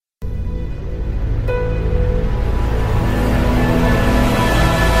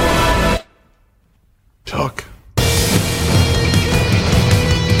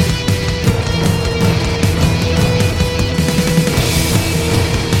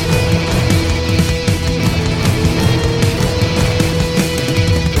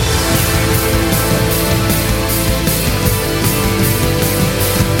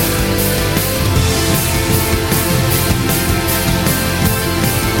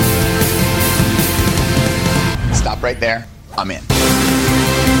stop right there. I'm in.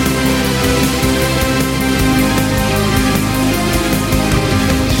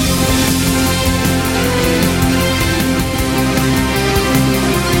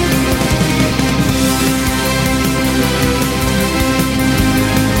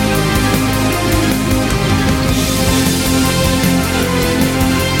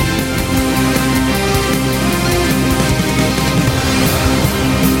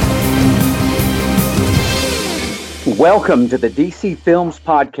 Welcome to the DC Films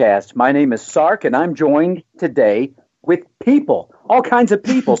Podcast. My name is Sark, and I'm joined today with people, all kinds of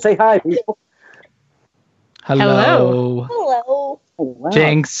people. Say hi, people. Hello. Hello. Oh, wow.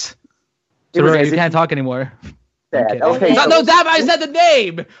 Jinx. So you can't talk anymore. Okay. No, damn! I said the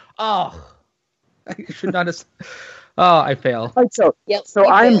name. Oh, I should not have. Oh, I fail. Right, so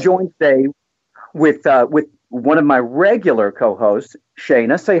I'm joined today with one of my regular co-hosts,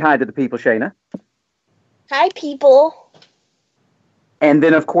 Shayna. Say hi to the people, Shayna. Hi, people. And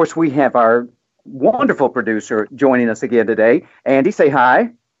then, of course, we have our wonderful producer joining us again today. Andy, say hi.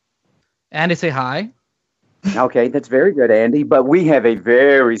 Andy, say hi. Okay, that's very good, Andy. But we have a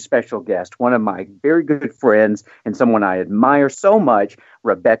very special guest, one of my very good friends and someone I admire so much,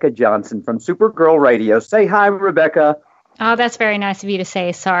 Rebecca Johnson from Supergirl Radio. Say hi, Rebecca. Oh, that's very nice of you to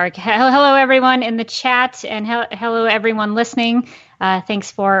say, Sark. Hello, everyone in the chat, and hello, everyone listening.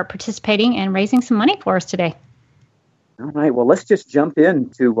 Thanks for participating and raising some money for us today. All right. Well, let's just jump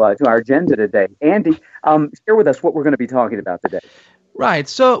into to our agenda today. Andy, share with us what we're going to be talking about today. Right.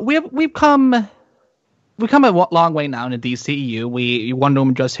 So we've come a long way now in the DCEU. Wonder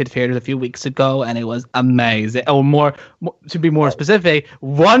Woman just hit theaters a few weeks ago, and it was amazing. Or more to be more specific,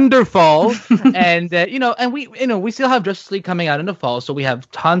 wonderful. And we still have Justice League coming out in the fall, so we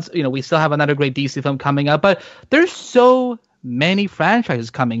have tons. We still have another great DC film coming up, but there's so many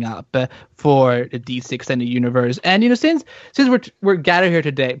franchises coming up for the DC Extended Universe. And since we're gathered here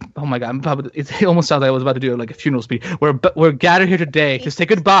today, oh my God, it almost sounds like I was about to do like a funeral speech. We're gathered here today to say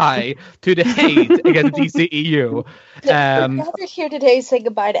goodbye to the hate against the DCEU. We're gathered here today to say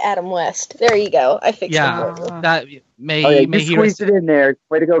goodbye to Adam West. There you go. I fixed it. That may he squeezed it in there.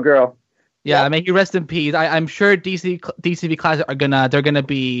 Way to go, girl. Yeah, may he rest in peace. I'm sure DCV Classic they're gonna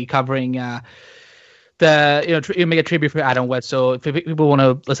be covering make a tribute for Adam West. So if people want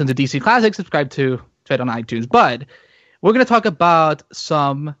to listen to DC Classic, subscribe to it on iTunes. But we're going to talk about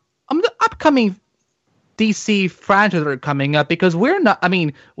some the upcoming DC franchises that are coming up, because we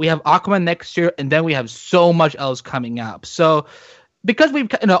have Aquaman next year, and then we have so much else coming up. So because we've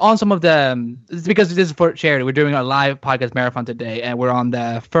on some of the, because this is for charity, we're doing a live podcast marathon today, and we're on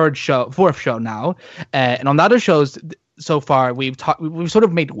the fourth show now, and on the other shows so far, we've sort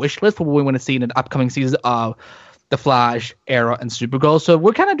of made wish lists for what we want to see in the upcoming seasons of The Flash, Arrow, and Supergirl. So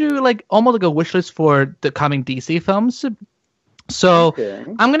we're kind of doing almost like a wish list for the coming DC films. So okay.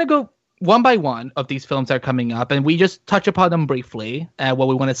 I'm going to go one by one of these films that are coming up, and we just touch upon them briefly, what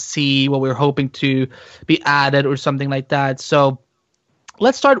we want to see, what we're hoping to be added or something like that. So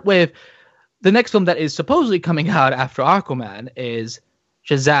let's start with the next film that is supposedly coming out after Aquaman is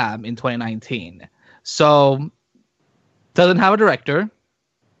Shazam in 2019. So doesn't have a director,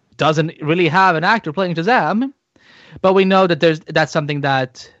 doesn't really have an actor playing Shazam, but we know that that's something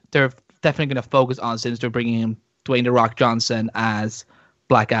that they're definitely going to focus on, since they're bringing in Dwayne "The Rock" Johnson as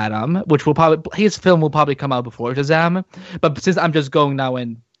Black Adam, which his film will probably come out before Shazam. But since I'm just going now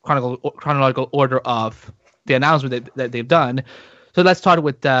in chronological order of the announcement that they've done, so let's start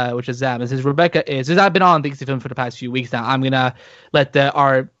with Shazam. Since I've been on DC Film for the past few weeks now, I'm gonna let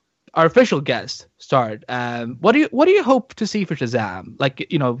our official guest start. What do you hope to see for Shazam?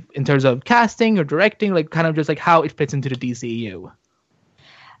 In terms of casting or directing, kind of just how it fits into the DCEU.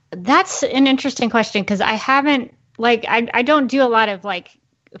 That's an interesting question, because I haven't I don't do a lot of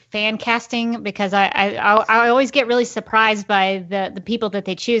fan casting, because I always get really surprised by the people that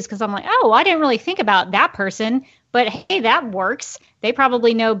they choose, because I'm like, oh, I didn't really think about that person, but hey, that works. They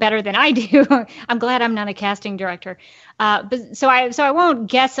probably know better than I do. I'm glad I'm not a casting director. But so I won't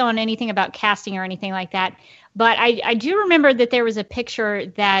guess on anything about casting or anything like that. But I do remember that there was a picture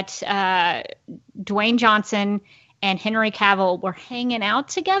that Dwayne Johnson and Henry Cavill were hanging out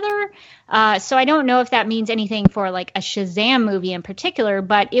together. So I don't know if that means anything for a Shazam movie in particular,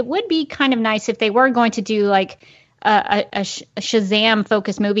 but it would be kind of nice if they were going to do a Shazam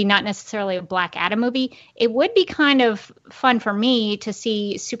focused movie, not necessarily a Black Adam movie, it would be kind of fun for me to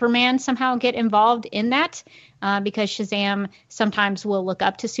see Superman somehow get involved in that. Because Shazam sometimes will look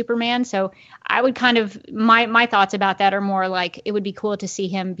up to Superman. So I would kind of, my thoughts about that are more like it would be cool to see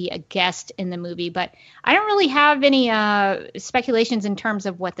him be a guest in the movie. But I don't really have any speculations in terms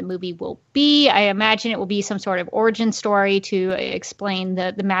of what the movie will be. I imagine it will be some sort of origin story to explain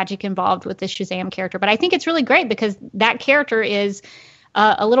the magic involved with the Shazam character. But I think it's really great because that character is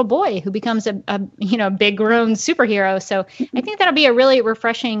a little boy who becomes a big grown superhero. So I think that'll be a really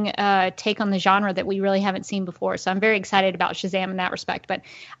refreshing take on the genre that we really haven't seen before. So I'm very excited about Shazam in that respect. But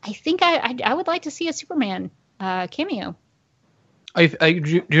I think I would like to see a Superman cameo. Do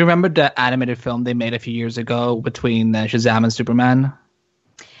you remember the animated film they made a few years ago between Shazam and Superman?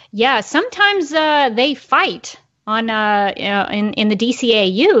 Yeah, sometimes they fight on in the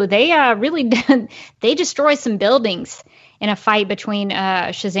DCEU. They really they destroy some buildings in a fight between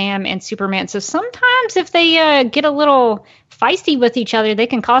Shazam and Superman. So sometimes if they get a little feisty with each other, they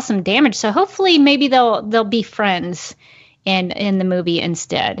can cause some damage. So hopefully maybe they'll be friends in the movie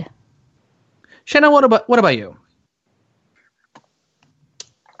instead. Shanna, what about you?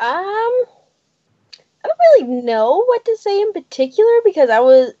 I don't really know what to say in particular because I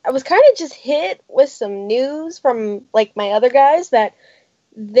was kind of just hit with some news from like my other guys that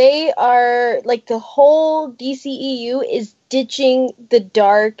they are like the whole DCEU is ditching the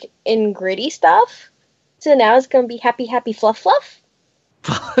dark and gritty stuff. So now it's gonna be happy fluff fluff.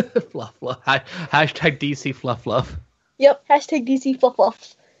 Fluff fluff. Hashtag DC fluff fluff. Yep, hashtag DC fluff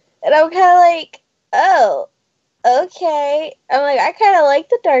fluff. And I'm kind of like, oh, okay. I'm like, I kind of like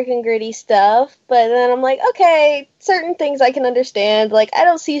the dark and gritty stuff, but then I'm like, okay, certain things I can understand. Like, I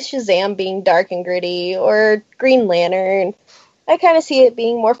don't see Shazam being dark and gritty or Green Lantern. I kind of see it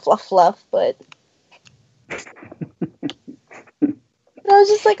being more fluff, but I was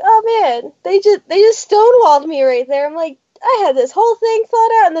just like, oh man, they just stonewalled me right there. I'm like, I had this whole thing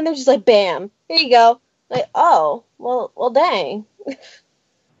thought out, and then they're just like, bam, here you go. Like, oh, well, dang.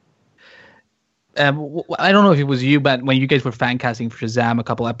 I don't know if it was you, but when you guys were fan casting for Shazam a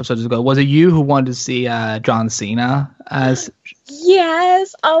couple episodes ago, was it you who wanted to see John Cena as?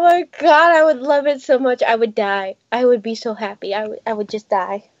 Yes. Oh my God, I would love it so much. I would die. I would be so happy. I would just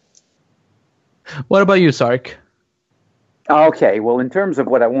die. What about you, Sark? Okay, well, in terms of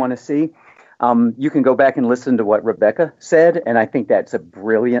what I want to see, you can go back and listen to what Rebecca said, and I think that's a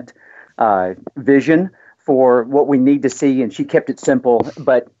brilliant vision for what we need to see, and she kept it simple,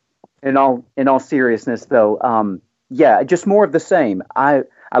 but in all seriousness, though, yeah, just more of the same. I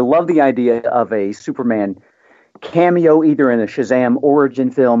love the idea of a Superman cameo, either in a Shazam origin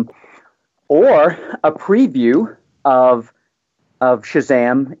film or a preview of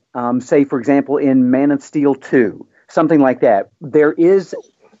Shazam, say, for example, in Man of Steel 2, something like that. There's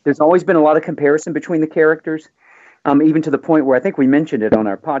always been a lot of comparison between the characters, even to the point where I think we mentioned it on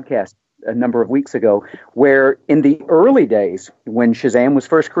our podcast a number of weeks ago, where in the early days when Shazam was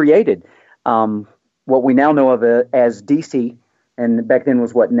first created, what we now know of as DC, and back then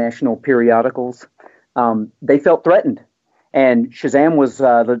was what, national periodicals, they felt threatened. And Shazam was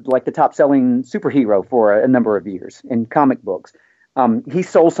like the top-selling superhero for a number of years in comic books. He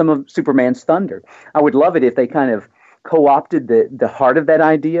stole some of Superman's thunder. I would love it if they kind of co-opted the heart of that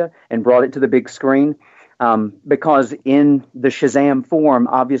idea and brought it to the big screen. Because in the Shazam form,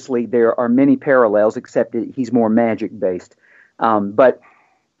 obviously there are many parallels, except he's more magic-based. But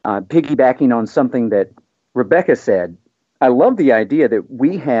piggybacking on something that Rebecca said, I love the idea that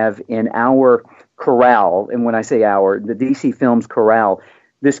we have in our corral, and when I say our, the DC Films corral,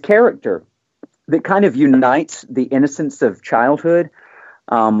 this character that kind of unites the innocence of childhood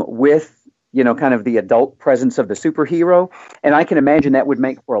with, kind of the adult presence of the superhero. And I can imagine that would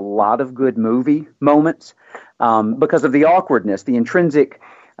make for a lot of good movie moments because of the awkwardness, the intrinsic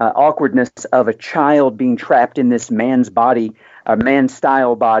awkwardness of a child being trapped in this man's body, a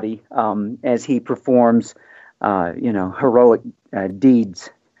man-style body, as he performs, heroic deeds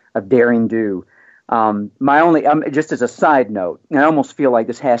of daring do. Just as a side note, and I almost feel like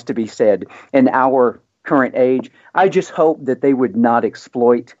this has to be said in our current age, I just hope that they would not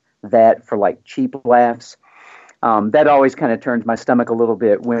exploit that for like cheap laughs. That always kind of turns my stomach a little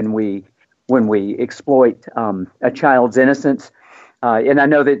bit when we exploit a child's innocence. And I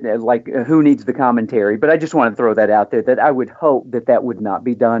know that who needs the commentary, but I just want to throw that out there that I would hope that would not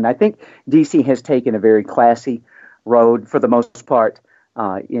be done. I think DC has taken a very classy road for the most part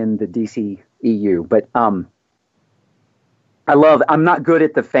in the DCEU, but I'm not good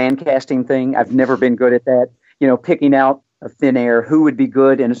at the fan casting thing. I've never been good at that, picking out of thin air who would be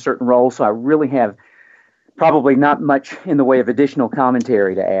good in a certain role. So I really have probably not much in the way of additional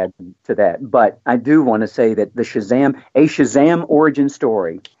commentary to add to that. But I do want to say that a Shazam origin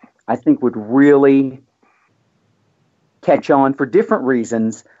story, I think would really catch on for different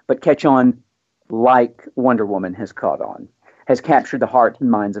reasons, but catch on like Wonder Woman has caught on, has captured the hearts and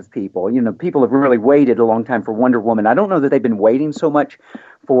minds of people. People have really waited a long time for Wonder Woman. I don't know that they've been waiting so much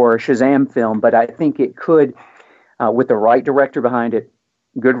for a Shazam film, but I think it could, with the right director behind it,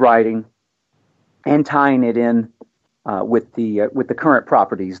 good writing, and tying it in with the current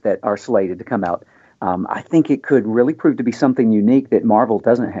properties that are slated to come out. I think it could really prove to be something unique that Marvel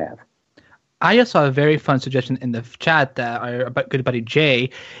doesn't have. I just saw a very fun suggestion in the chat that our good buddy Jay,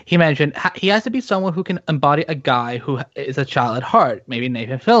 he mentioned he has to be someone who can embody a guy who is a child at heart, maybe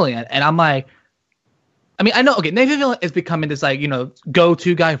Nathan Fillion. And I'm like, I mean, I know, okay, Nathan Fillion is becoming this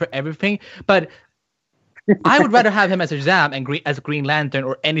go-to guy for everything, but I would rather have him as Shazam and as Green Lantern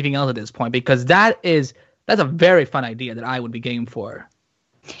or anything else at this point, because that's a very fun idea that I would be game for.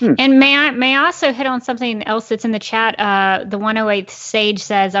 And may I also hit on something else that's in the chat? The 108th Sage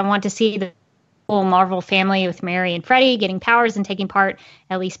says, I want to see the whole Marvel family with Mary and Freddie getting powers and taking part,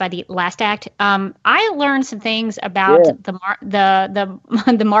 at least by the last act. I learned some things about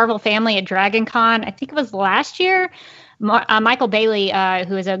the Marvel family at Dragon Con. I think it was last year. Michael Bailey,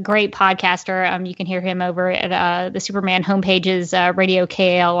 who is a great podcaster, you can hear him over at the Superman homepages, Radio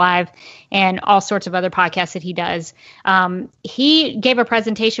KAL Live, and all sorts of other podcasts that he does. He gave a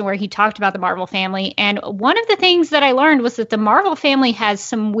presentation where he talked about the Marvel family, and one of the things that I learned was that the Marvel family has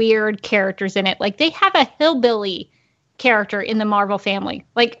some weird characters in it. Like, they have a hillbilly character in the Marvel family.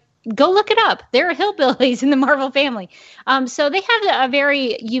 Like, go look it up. There are hillbillies in the Marvel family. So they have a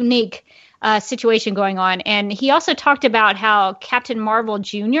very unique situation going on. And he also talked about how Captain Marvel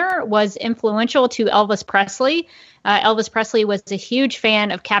Jr. was influential to Elvis Presley. Elvis Presley was a huge fan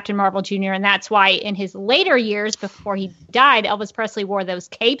of Captain Marvel Jr., and that's why in his later years before he died, Elvis Presley wore those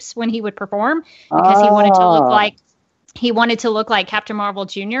capes when he would perform, because he wanted to look like Captain Marvel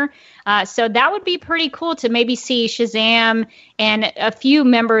Jr. So that would be pretty cool to maybe see Shazam and a few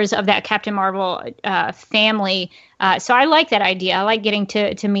members of that Captain Marvel family. So I like that idea. I like getting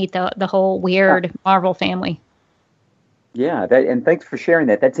to meet the whole weird Marvel family. Yeah, and thanks for sharing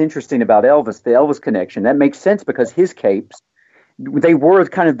that. That's interesting about Elvis, the Elvis connection. That makes sense because his capes, they were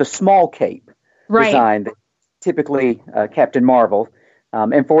kind of the small cape design, typically Captain Marvel.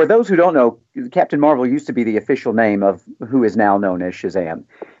 And for those who don't know, Captain Marvel used to be the official name of who is now known as Shazam.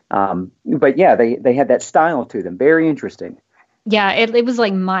 But yeah, they had that style to them. Very interesting. Yeah, it was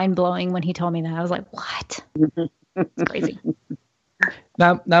like mind-blowing when he told me that. I was like, what? It's crazy.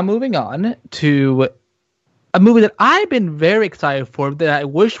 Now moving on to a movie that I've been very excited for that I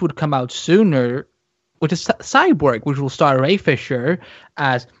wish would come out sooner, which is Cyborg, which will star Ray Fisher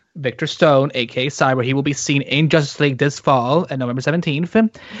as Victor Stone, aka Cyborg. He will be seen in Justice League this fall on November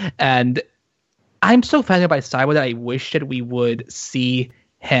 17th. And I'm so fascinated by Cyborg that I wish that we would see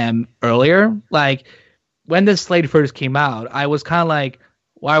him earlier. Like, when the slate first came out, I was kind of like,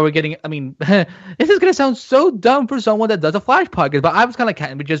 why are we getting, I mean, this is going to sound so dumb for someone that does a Flash podcast, but I was kind of like,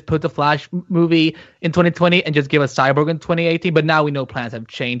 can't we just put the Flash movie in 2020 and just give us Cyborg in 2018? But now we know plans have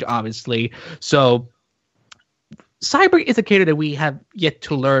changed, obviously. So Cyborg is a character that we have yet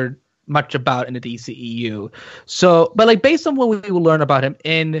to learn much about in the DCEU. So, but like, based on what we will learn about him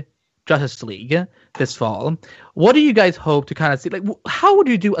in Justice League this fall, what do you guys hope to kind of see? Like, how would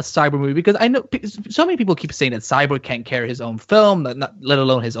you do a Cyborg movie? Because I know so many people keep saying that Cyborg can't carry his own film, not let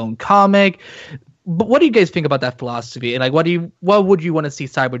alone his own comic. But what do you guys think about that philosophy? And like, what would you want to see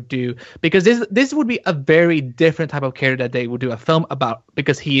Cyborg do? Because this would be a very different type of character that they would do a film about,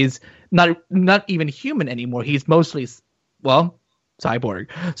 because he is not even human anymore. He's mostly, well, cyborg.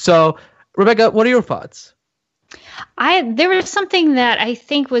 So, Rebecca, what are your thoughts? There was something that I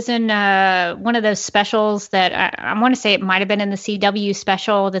think was in one of those specials that I want to say it might have been in the CW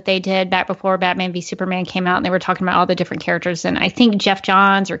special that they did back before Batman v Superman came out, and they were talking about all the different characters. And I think Jeff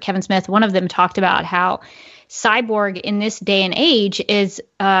Johns or Kevin Smith, one of them, talked about how Cyborg in this day and age is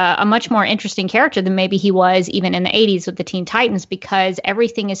a much more interesting character than maybe he was even in the 80s with the Teen Titans, because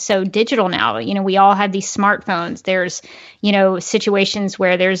everything is so digital now. You know, we all have these smartphones. There's, situations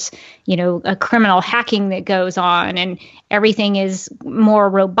where there's, a criminal hacking that goes on, and everything is more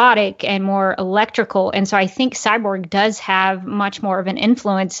robotic and more electrical. And so I think Cyborg does have much more of an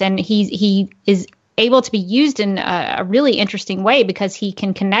influence, and he is able to be used in a really interesting way because he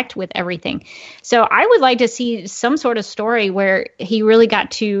can connect with everything. So I would like to see some sort of story where he really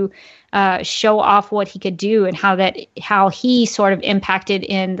got to show off what he could do and how he sort of impacted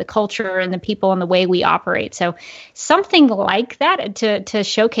in the culture and the people and the way we operate. So something like that to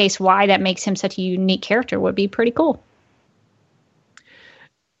showcase why that makes him such a unique character would be pretty cool.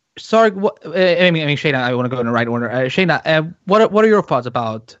 Sorry, Shayna, I want to go in the right order. Shayna, what are your thoughts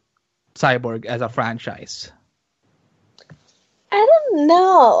about Cyborg as a franchise? I don't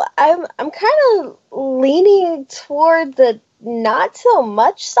know. I'm kind of leaning toward the not so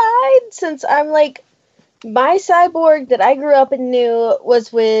much side, since I'm like, my Cyborg that I grew up and knew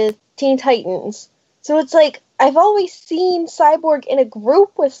was with Teen Titans. So it's like, I've always seen Cyborg in a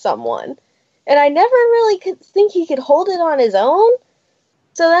group with someone, and I never really could think he could hold it on his own.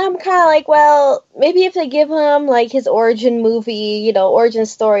 So then I'm kind of like, well, maybe if they give him like his origin movie, origin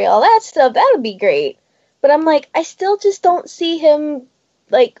story, all that stuff, that would be great. But I'm like, I still just don't see him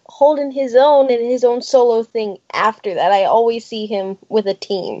like holding his own and his own solo thing after that. I always see him with a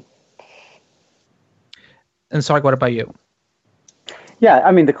team. And Sark, what about you? Yeah,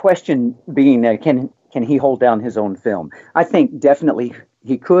 I mean, the question being, can he hold down his own film? I think definitely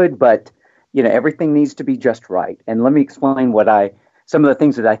he could, but everything needs to be just right. And let me explain some of the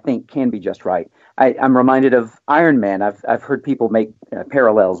things that I think can be just right. I'm reminded of Iron Man. I've heard people make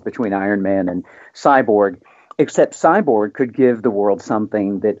parallels between Iron Man and Cyborg, except Cyborg could give the world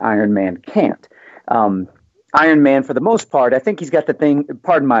something that Iron Man can't. Iron Man, for the most part, I think he's got the thing,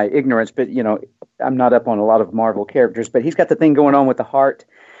 pardon my ignorance, but, I'm not up on a lot of Marvel characters, but he's got the thing going on with the heart.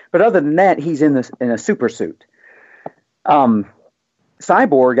 But other than that, he's in a super suit.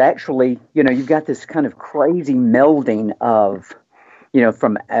 Cyborg, actually, you've got this kind of crazy melding of,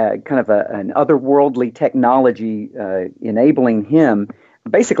 from kind of an otherworldly technology enabling him,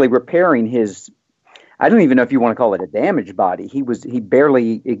 basically repairing his, I don't even know if you want to call it a damaged body. He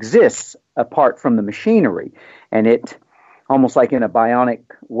barely exists apart from the machinery, and it almost like in a bionic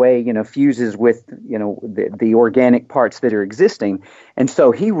way, fuses with, the organic parts that are existing. And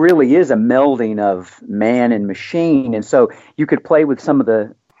so he really is a melding of man and machine. And so you could play with some of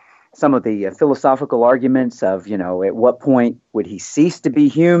the philosophical arguments of, at what point would he cease to be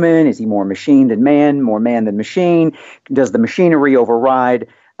human? Is he more machine than man, more man than machine? Does the machinery override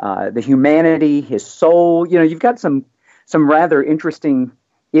the humanity, his soul? You've got some rather interesting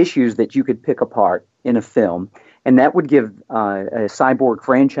issues that you could pick apart in a film, and that would give a Cyborg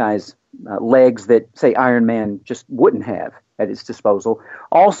franchise legs that, say, Iron Man just wouldn't have at its disposal.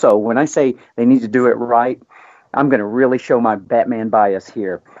 Also, when I say they need to do it right, I'm going to really show my Batman bias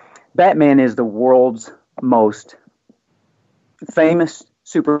here. Batman is the world's most famous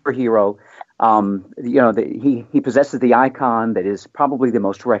superhero. He possesses the icon that is probably the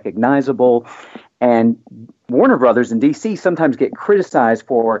most recognizable. And Warner Brothers and DC sometimes get criticized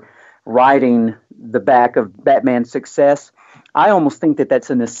for riding the back of Batman's success. I almost think that that's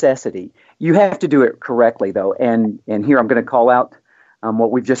a necessity. You have to do it correctly, though. And here I'm going to call out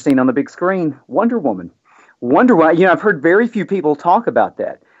what we've just seen on the big screen, Wonder Woman. Wonder Woman, I've heard very few people talk about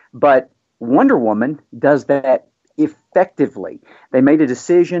that. But Wonder Woman does that effectively. They made a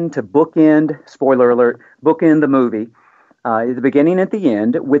decision to bookend, spoiler alert, bookend the movie at the beginning and at the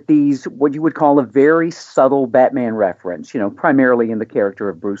end with these, what you would call a very subtle Batman reference, primarily in the character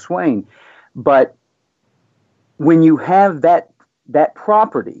of Bruce Wayne. But when you have that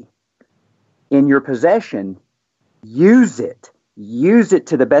property in your possession, use it. Use it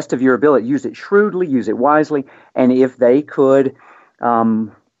to the best of your ability. Use it shrewdly, use it wisely. And if they could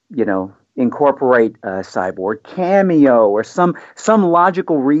incorporate a Cyborg cameo or some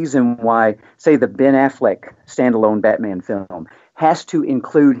logical reason why, say, the Ben Affleck standalone Batman film has to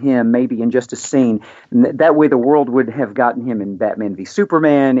include him maybe in just a scene. And that way the world would have gotten him in Batman v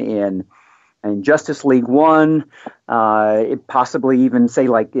Superman, in Justice League 1, possibly even, say,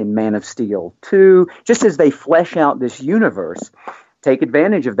 like in Man of Steel 2, just as they flesh out this universe. Take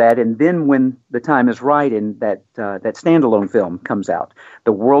advantage of that, and then when the time is right and that standalone film comes out,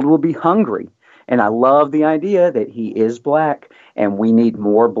 the world will be hungry. And I love the idea that he is black, and we need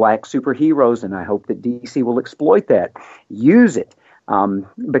more black superheroes, and I hope that DC will exploit that. Use it,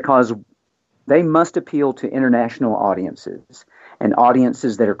 because they must appeal to international audiences and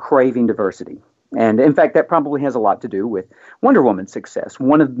audiences that are craving diversity. And in fact, that probably has a lot to do with Wonder Woman's success.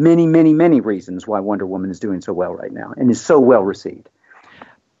 One of many, many, many reasons why Wonder Woman is doing so well right now and is so well received.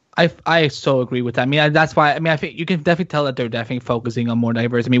 I so agree with that. I mean, that's why. I mean, I think you can definitely tell that they're definitely focusing on more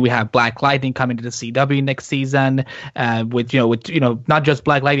diverse. I mean, we have Black Lightning coming to the CW next season, with not just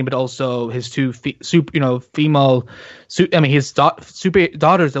Black Lightning, but also his two female, his super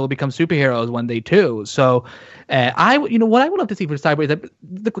daughters that will become superheroes one day too. So, what I would love to see for Cyborg is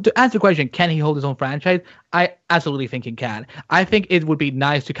that to answer the question, can he hold his own franchise? I absolutely think he can. I think it would be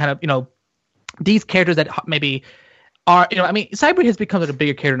nice to kind of these characters that maybe Cyborg has become like a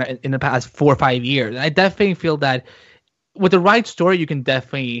bigger character in the past 4 or 5 years. And I definitely feel that with the right story, you can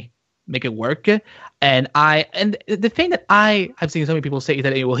definitely make it work. And the thing that I have seen so many people say is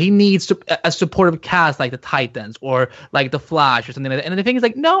that he needs a supportive cast like the Titans or like the Flash or something like that. And the thing is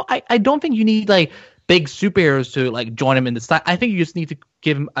no, I don't think you need like big superheroes to like join him in the style. I think you just need to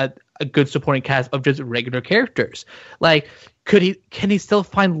give him a good supporting cast of just regular characters. Like, can he still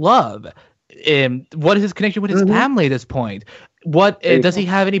find love? What is his connection with his family at this point? What does he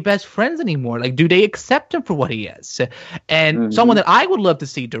have any best friends anymore? Like, do they accept him for what he is? And someone that I would love to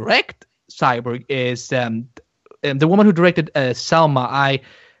see direct Cyborg is the woman who directed Selma. I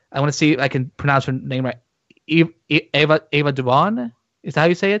want to see if I can pronounce her name right. Ava Devon. Is that how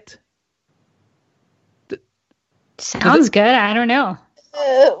you say it? Sounds good. I don't know.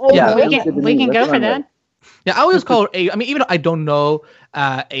 We can go for that. Yeah, I always call her Ava. I mean, even though I don't know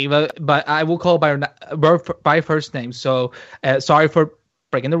Ava, but I will call her by first name. So sorry for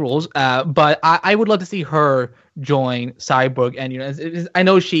breaking the rules. But I would love to see her join Cyborg. And I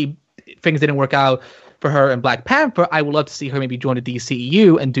know things didn't work out for her in Black Panther. I would love to see her maybe join the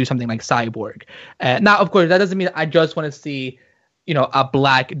DCEU and do something like Cyborg. Now, of course, that doesn't mean I just want to see a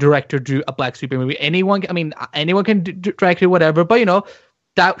black director do a black super movie. Anyone can direct it, whatever. But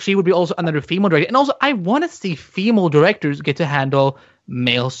that she would be also another female director. And also, I want to see female directors get to handle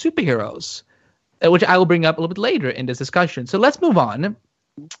male superheroes, which I will bring up a little bit later in this discussion. So let's move on.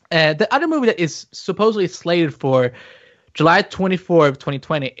 The other movie that is supposedly slated for July 24th,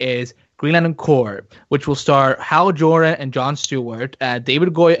 2020 is Green Lantern Corps, which will star Hal Jordan and Jon Stewart. David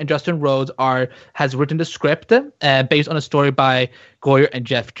Goyer and Justin Rhodes has written the script based on a story by Goyer and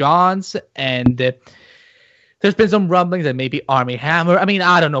Jeff Johns. And there's been some rumblings that maybe Armie Hammer. I mean,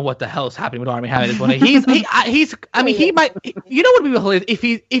 I don't know what the hell is happening with Armie Hammer at this point. He might. You know what would be hilarious if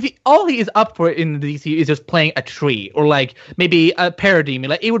he all he is up for in the DC is just playing a tree or like maybe a parody.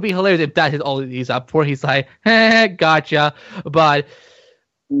 Like, it would be hilarious if that is all he's up for. He's like, gotcha. But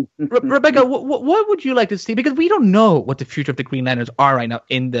Rebecca, what would you like to see? Because we don't know what the future of the Green Lanterns are right now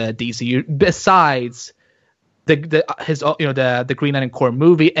in the DCU, besides the Green Lantern Corps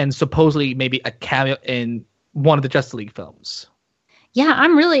movie and supposedly maybe a cameo in one of the Justice League films. Yeah,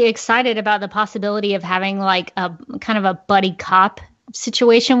 I'm really excited about the possibility of having like a kind of a buddy cop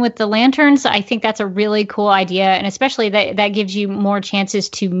situation with the Lanterns. I think that's a really cool idea, and especially that gives you more chances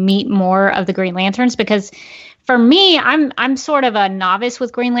to meet more of the Green Lanterns, because for me, I'm sort of a novice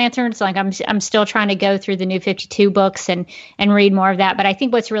with Green Lanterns. Like I'm still trying to go through the New 52 books and read more of that. But I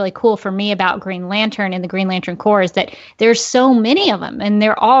think what's really cool for me about Green Lantern and the Green Lantern Corps is that there's so many of them, and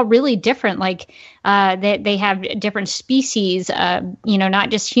they're all really different. Like they have different species, not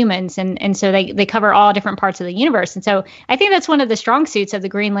just humans, and so they cover all different parts of the universe. And so I think that's one of the strong suits of the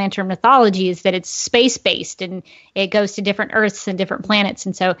Green Lantern mythology, is that it's space based and it goes to different Earths and different planets.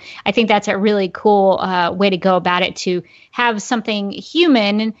 And so I think that's a really cool way to go about it, to have something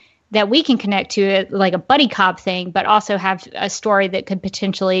human that we can connect to, like a buddy cop thing, but also have a story that could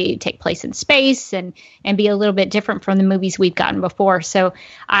potentially take place in space and be a little bit different from the movies we've gotten before. So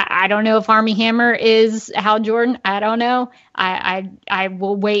I don't know if Armie Hammer is Hal Jordan. I don't know. I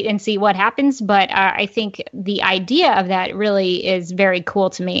will wait and see what happens. But I think the idea of that really is very cool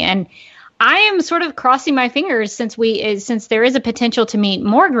to me. And I am sort of crossing my fingers since there is a potential to meet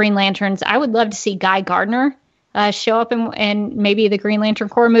more Green Lanterns. I would love to see Guy Gardner show up in maybe the Green Lantern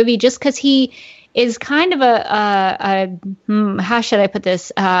Corps movie, just because he is kind of how should I put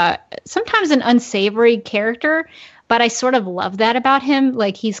this? Sometimes an unsavory character, but I sort of love that about him.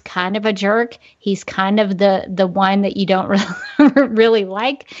 Like, he's kind of a jerk. He's kind of the one that you don't really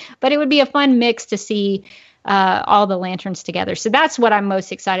like, but it would be a fun mix to see all the Lanterns together. So that's what I'm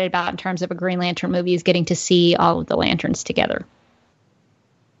most excited about in terms of a Green Lantern movie, is getting to see all of the Lanterns together.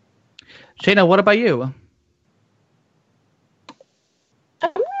 Shayna, what about you? I'm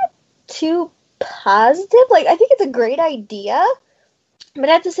not too positive. Like, I think it's a great idea, but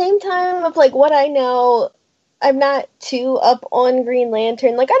at the same time, of like what I know, I'm not too up on Green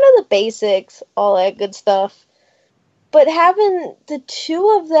Lantern. Like, I know the basics, all that good stuff, but having the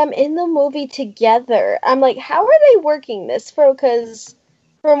two of them in the movie together, I'm like, how are they working this? Because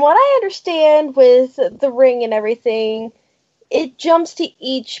from what I understand with the ring and everything, it jumps to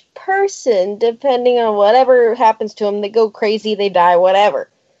each person depending on whatever happens to them. They go crazy, they die, whatever.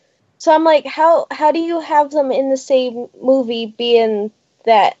 So I'm like, how do you have them in the same movie being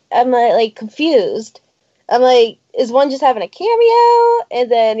that? I'm like confused. I'm like, is one just having a cameo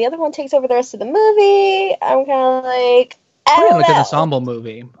and then the other one takes over the rest of the movie? I'm kind of like, I don't like know. an ensemble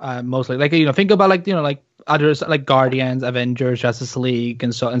movie, mostly. Like, think about like others like Guardians, Avengers, Justice League,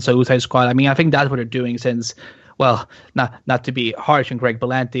 and Suicide Squad. I mean, I think that's what they're doing since. Well, not to be harsh on Greg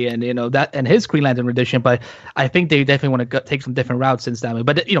Berlanti and that and his Green Lantern edition, but I think they definitely want to take some different routes since then.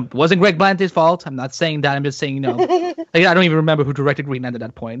 But it wasn't Greg Berlanti's fault. I'm not saying that. I'm just saying like, I don't even remember who directed Green Lantern at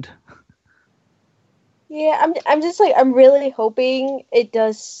that point. Yeah, I'm just like, I'm really hoping it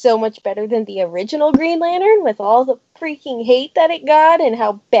does so much better than the original Green Lantern with all the freaking hate that it got and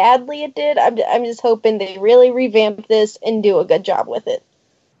how badly it did. I'm just hoping they really revamp this and do a good job with it.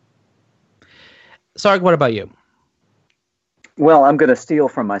 Sark, what about you? Well, I'm going to steal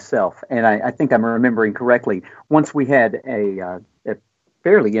from myself, and I think I'm remembering correctly. Once we had a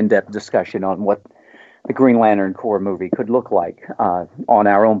fairly in-depth discussion on what the Green Lantern Corps movie could look like on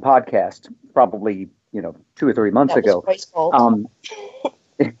our own podcast, probably 2 or 3 months ago.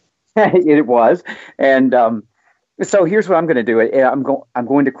 It was, and so here's what I'm going to do. I'm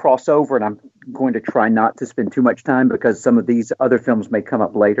going to cross over, and I'm going to try not to spend too much time because some of these other films may come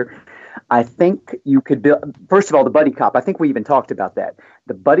up later. I think you could build, first of all, the buddy cop. I think we even talked about that.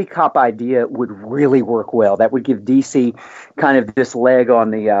 The buddy cop idea would really work well. That would give DC kind of this leg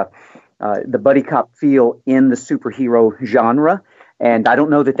on the buddy cop feel in the superhero genre. And I don't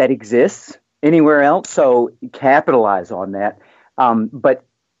know that exists anywhere else. So capitalize on that. But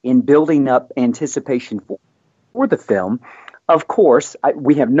in building up anticipation for the film, of course,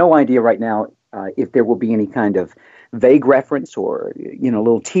 we have no idea right now if there will be any kind of vague reference or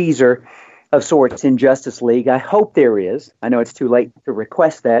little teaser of sorts in Justice League. I hope there is. I know it's too late to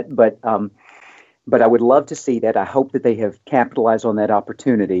request that, but I would love to see that. I hope that they have capitalized on that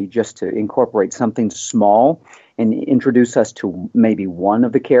opportunity just to incorporate something small and introduce us to maybe one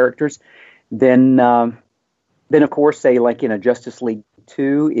of the characters. Then of course, say like in a Justice League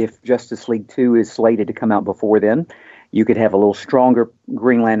 2, if Justice League 2 is slated to come out before then, you could have a little stronger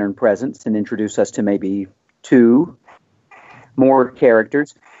Green Lantern presence and introduce us to maybe 2 more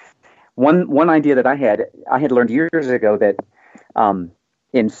characters. One idea that I had learned years ago that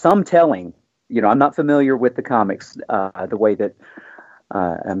in some telling, I'm not familiar with the comics the way that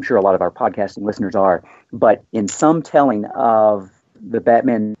I'm sure a lot of our podcasting listeners are, but in some telling of the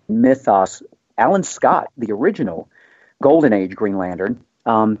Batman mythos, Alan Scott, the original Golden Age Green Lantern,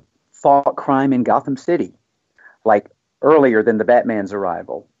 fought crime in Gotham City, like earlier than the Batman's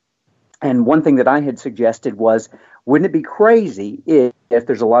arrival. And one thing that I had suggested was, wouldn't it be crazy if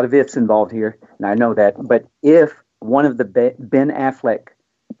there's a lot of ifs involved here, and I know that, but if one of the Ben Affleck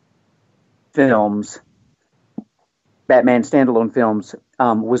films, Batman standalone films,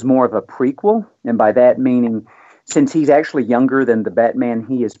 was more of a prequel, and by that meaning, since he's actually younger than the Batman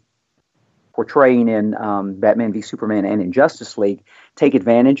he is portraying in Batman v Superman and in Justice League, take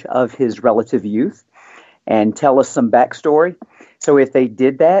advantage of his relative youth and tell us some backstory. So if they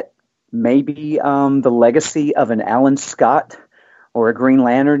did that, maybe the legacy of an Alan Scott or a Green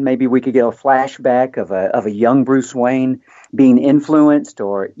Lantern, maybe we could get a flashback of a young Bruce Wayne being influenced,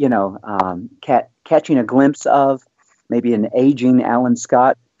 or catching a glimpse of maybe an aging Alan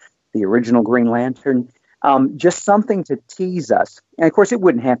Scott, the original Green Lantern. Just something to tease us. And of course, it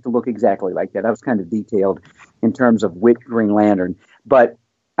wouldn't have to look exactly like that. I was kind of detailed in terms of which Green Lantern, but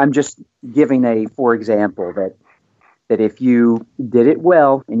I'm just giving for example, that if you did it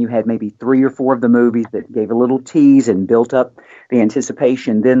well and you had maybe 3 or 4 of the movies that gave a little tease and built up the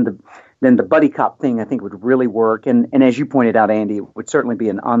anticipation, then the buddy cop thing I think would really work. And as you pointed out, Andy, it would certainly be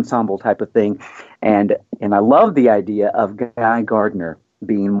an ensemble type of thing. And I love the idea of Guy Gardner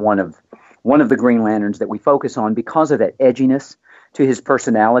being one of the Green Lanterns that we focus on because of that edginess to his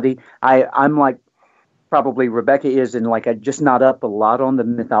personality. I'm like probably Rebecca is, and like I just not up a lot on the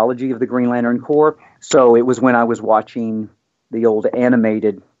mythology of the Green Lantern Corps. So it was when I was watching the old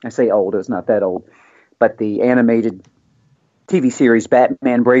animated, I say old, it's not that old, but the animated TV series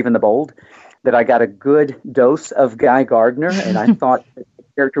Batman Brave and the Bold, that I got a good dose of Guy Gardner, and I thought the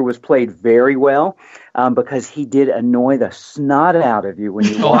character was played very well because he did annoy the snot out of you when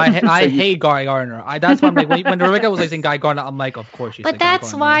you watched. I hate Guy Gardner. That's why I'm like, when Rebecca was saying Guy Gardner, I'm like, of course she's. But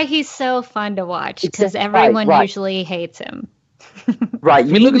that's why he's so fun to watch, because everyone usually hates him. Right. I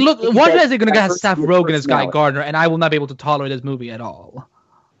mean, look. One day they're going to have Seth Rogen as Guy Gardner, and I will not be able to tolerate this movie at all.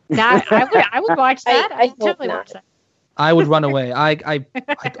 I would watch that. I totally watch that. I would run away.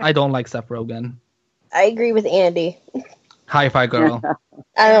 I don't like Seth Rogen. I agree with Andy. High five, girl.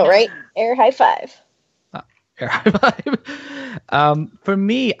 I know, right? Air high five. Air high five. For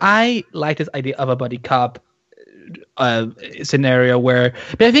me, I like this idea of a buddy cop scenario where,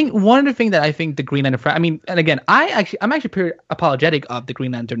 but I think one of the things that I think the Green Lantern, I mean, and again, I'm actually pretty apologetic of the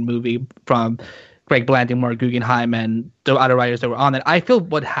Green Lantern movie from Greg Blanting, Mark Guggenheim, and the other writers that were on it. I feel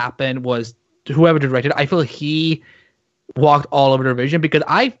what happened was whoever directed, I feel he walked all over the vision, because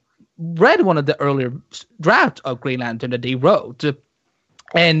I read one of the earlier drafts of Green Lantern that they wrote,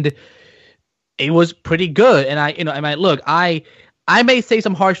 and it was pretty good. And I may say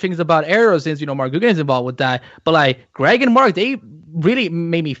some harsh things about Arrow since Mark Guggenheim is involved with that, but like Greg and Mark, they really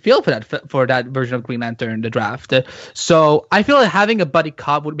made me feel for that version of Green Lantern, the draft. So I feel like having a buddy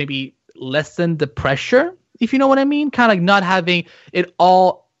cop would maybe lessen the pressure, if you know what I mean. Kind of like not having it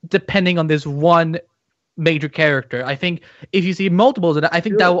all depending on this one major character. I think if you see multiples, and I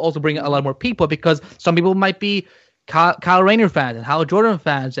think that will also bring a lot more people, because some people might be Kyle Rayner fans and Hal Jordan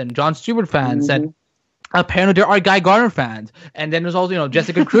fans and John Stewart fans, and apparently there are Guy Gardner fans, and then there's also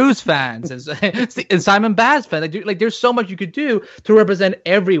Jessica Cruz fans and Simon Baz fans. Like there's so much you could do to represent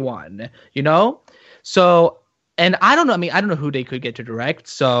everyone, So, and I don't know. I mean, I don't know who they could get to direct.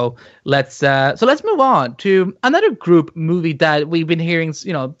 So let's move on to another group movie that we've been hearing.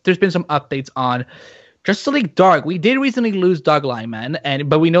 There's been some updates on. Justice League Dark. We did recently lose Doug Liman,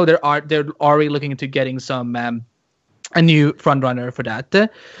 but we know they're already looking into getting some a new frontrunner for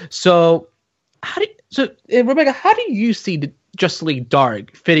that. So Rebecca, how do you see the Justice League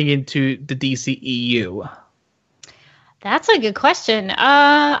Dark fitting into the DCEU? That's a good question.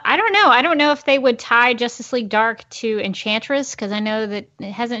 I don't know. I don't know if they would tie Justice League Dark to Enchantress, because I know that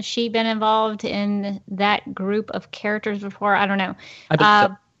hasn't she been involved in that group of characters before? I don't know. I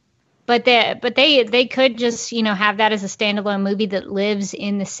believe so. But they could just have that as a standalone movie that lives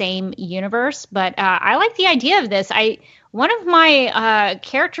in the same universe. But I like the idea of this. One of my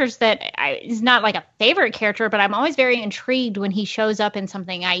characters that is not like a favorite character, but I'm always very intrigued when he shows up in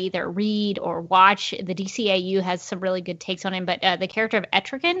something I either read or watch. The DCAU has some really good takes on him, but the character of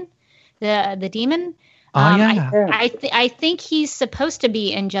Etrigan, the demon, I think he's supposed to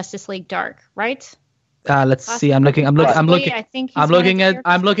be in Justice League Dark, right? Let's see. I'm looking at Wikipedia.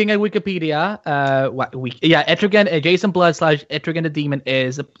 Etrigan, Jason Blood / Etrigan the Demon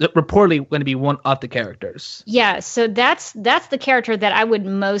is reportedly going to be one of the characters. Yeah, so that's the character that I would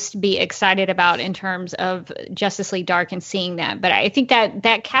most be excited about in terms of Justice League Dark and seeing that. But I think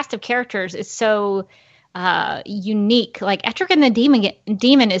that cast of characters is so unique. Like Etrigan the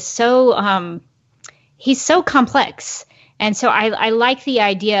Demon is so he's so complex. And so I like the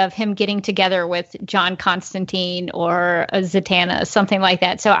idea of him getting together with John Constantine or Zatanna, something like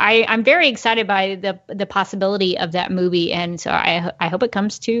that. So I'm very excited by the possibility of that movie, and so I hope it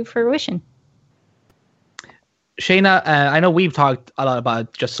comes to fruition. Shayna, I know we've talked a lot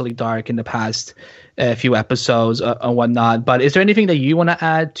about Justice League Dark in the past few episodes and whatnot, but is there anything that you want to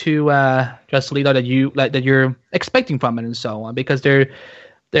add to Justice League Dark that you're expecting from it and so on? Because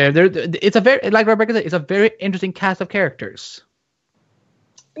it's a very, like Rebecca said, it's a very interesting cast of characters.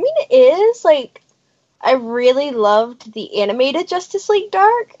 I mean, it is. Like, I really loved the animated Justice League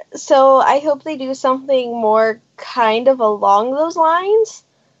Dark, so I hope they do something more kind of along those lines.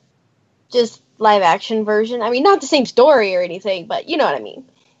 Just live action version. I mean, not the same story or anything, but you know what I mean.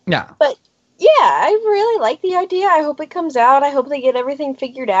 Yeah. But yeah, I really like the idea. I hope it comes out. I hope they get everything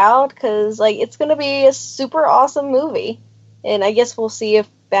figured out, because it's going to be a super awesome movie. And I guess we'll see if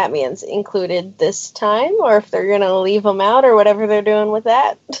Batman's included this time, or if they're going to leave him out, or whatever they're doing with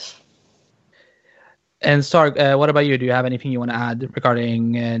that. And Stark, what about you? Do you have anything you want to add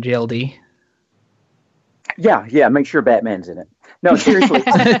regarding JLD? Yeah, make sure Batman's in it. No, seriously.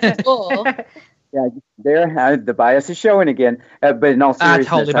 Cool. Yeah, there, the bias is showing again. But in all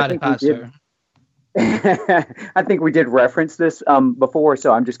seriousness, I think we did reference this before,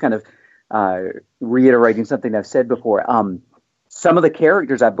 so I'm just kind of reiterating something I've said before. Some of the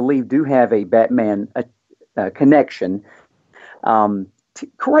characters, I believe, do have a Batman connection.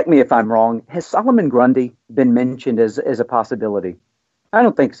 Correct me if I'm wrong. Has Solomon Grundy been mentioned as a possibility? I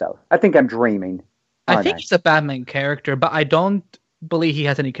don't think so. I think I'm dreaming. I think he's a Batman character, but I don't believe he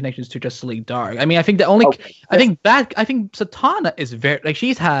has any connections to Justice League Dark. I mean, I think the only, I think Zatanna is very,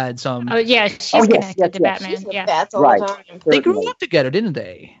 she's had some. Oh yeah, she's connected to Batman. She's with Bats all the time. They grew up together, didn't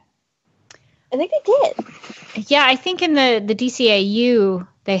they? I think they did. Yeah, I think in the DCAU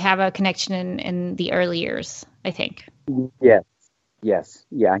they have a connection in the early years, I think. Yes.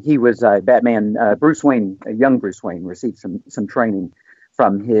 Yeah, he was Batman. Bruce Wayne, young Bruce Wayne, received some training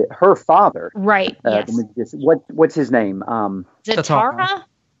from her father. Right. Yes. What's his name? Zatara?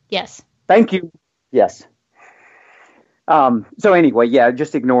 Yes. Thank you. Yes. So anyway, yeah,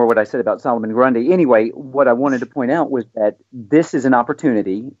 just ignore what I said about Solomon Grundy. Anyway, what I wanted to point out was that this is an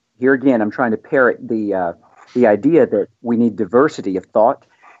opportunity. Here again, I'm trying to parrot the idea that we need diversity of thought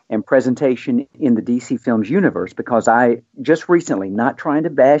and presentation in the DC Films universe, because I just recently, not trying to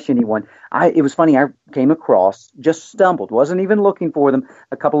bash anyone, it was funny, I came across, just stumbled, wasn't even looking for them,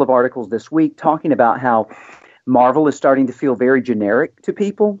 a couple of articles this week talking about how Marvel is starting to feel very generic to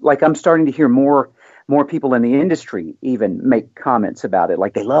people. Like, I'm starting to hear more people in the industry even make comments about it.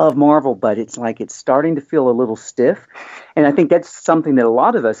 Like, they love Marvel, but it's like it's starting to feel a little stiff. And I think that's something that a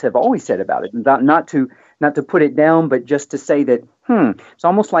lot of us have always said about it. Not to put it down, but just to say that, it's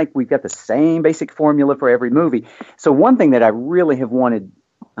almost like we've got the same basic formula for every movie. So one thing that I really have wanted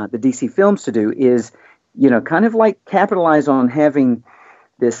the DC Films to do is, kind of like capitalize on having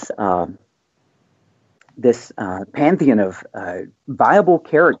this pantheon of viable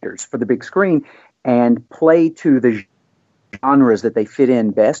characters for the big screen and play to the genres that they fit in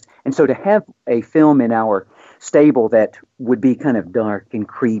best. And so to have a film in our stable that would be kind of dark and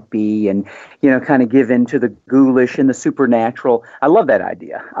creepy and, kind of give in to the ghoulish and the supernatural. I love that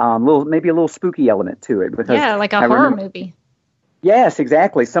idea. Maybe a little spooky element to it. Because like a horror movie. Yes,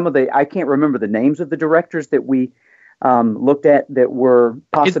 exactly. I can't remember the names of the directors that we looked at that were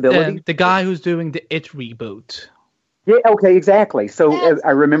possibilities. The guy who's doing the It reboot. Yeah, okay, exactly. So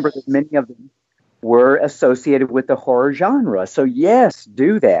I remember that many of them were associated with the horror genre. So yes,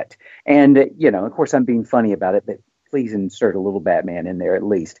 do that. And, of course, I'm being funny about it, but please insert a little Batman in there at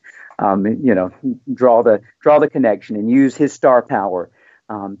least. Draw the connection and use his star power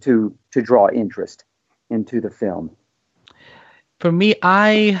to draw interest into the film. For me,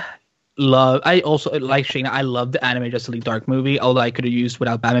 I also, like Shane, I love the animated Justice League Dark movie, although I could have used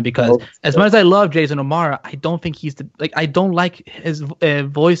without Batman, because as much as I love Jason O'Mara, I don't think I don't like his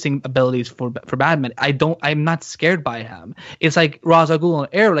voicing abilities for Batman. I'm not scared by him. It's like Ra's al Ghul on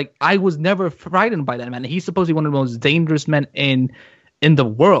Arrow. Like, I was never frightened by that man. He's supposedly one of the most dangerous men in the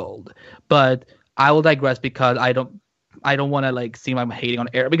world. But I will digress, because I don't want to seem like I'm hating on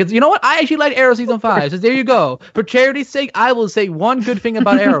Arrow, because you know what? I actually like Arrow season 5. So there you go. For charity's sake, I will say one good thing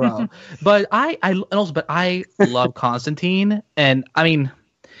about Arrow. But I love Constantine, and I mean,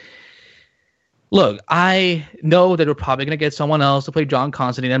 look, I know that we're probably gonna get someone else to play John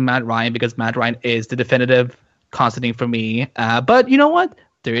Constantine and Matt Ryan, because Matt Ryan is the definitive Constantine for me. But you know what?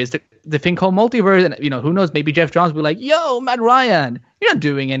 There is the thing called multiverse, and who knows? Maybe Jeff Johns will be like, "Yo, Matt Ryan, you're not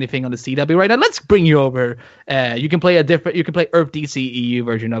doing anything on the CW right now. Let's bring you over. You can play Earth DCEU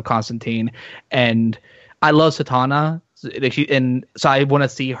version of Constantine." And I love Satana, and so I want to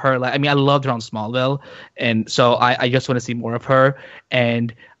see her. I loved her on Smallville, and so I just want to see more of her.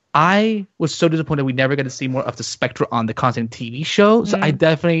 And I was so disappointed we never got to see more of the Spectre on the Constantine TV show. So I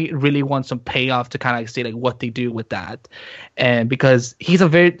definitely really want some payoff to kind of see what they do with that. And because he's a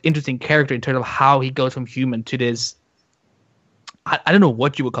very interesting character in terms of how he goes from human to this, I don't know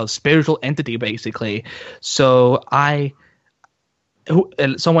what you would call spiritual entity, basically. So someone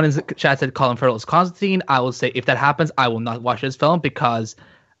in the chat said Colin Farrell is Constantine. I will say, if that happens, I will not watch this film, because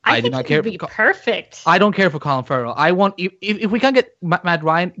I do not care. Be perfect. I don't care for Colin Farrell. I want, if we can't get Matt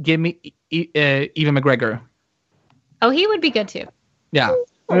Ryan, give me Ewan McGregor. Oh, he would be good too. Yeah.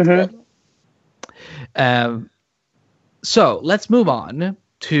 Mm-hmm. So let's move on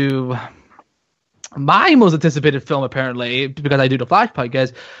to my most anticipated film, apparently, because I do the Flash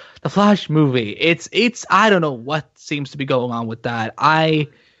podcast, the Flash movie. It's I don't know what seems to be going on with that. I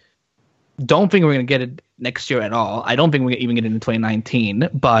don't think we're going to get it next year at all. I don't think we're even get it in 2019.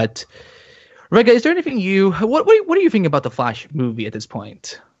 But Rebecca, is there anything what do you think about the Flash movie at this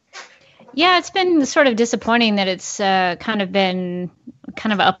point? Yeah, it's been sort of disappointing that it's kind of been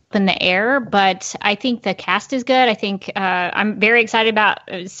up in the air, but I think the cast is good. I think I'm very excited about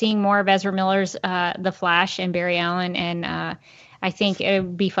seeing more of Ezra Miller's The Flash and Barry Allen, and I think it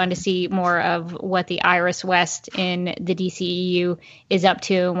would be fun to see more of what the Iris West in the DCEU is up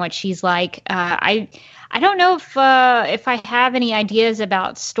to and what she's like. I don't know if I have any ideas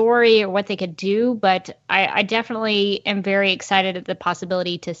about story or what they could do, but I definitely am very excited at the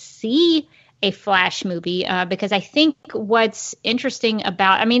possibility to see a Flash movie because I think what's interesting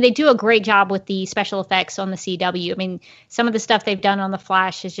about, they do a great job with the special effects on the CW. Some of the stuff they've done on the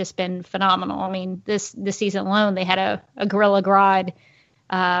Flash has just been phenomenal. This season alone, they had a Gorilla Grodd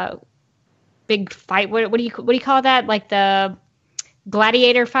big fight. What do you call that? Like the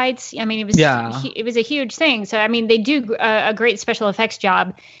gladiator fights. It was a huge thing. So they do a great special effects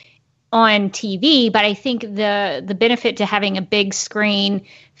job on TV, but I think the benefit to having a big screen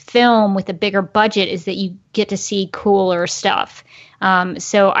film with a bigger budget is that you get to see cooler stuff.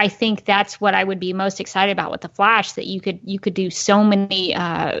 So I think that's what I would be most excited about with the Flash, that you could do so many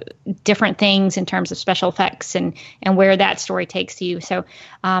different things in terms of special effects and where that story takes you. So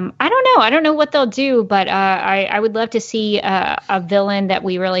I don't know what they'll do, but I would love to see a villain that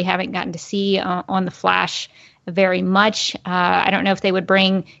we really haven't gotten to see on the Flash very much. I don't know if they would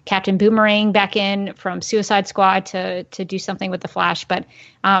bring Captain Boomerang back in from Suicide Squad to do something with the Flash, but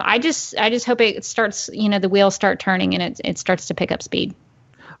I just hope it starts, the wheels start turning and it starts to pick up speed.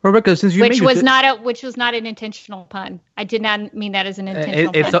 Rebecca, since you which was not an intentional pun. I did not mean that as an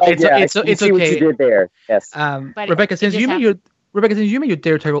intentional pun. It's okay. What you did there. Yes. Rebecca, since you made your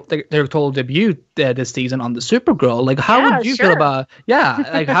directorial debut this season on the Supergirl, like how would you feel about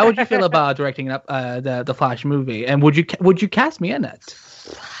how would you feel about directing the Flash movie, and would you cast me in it?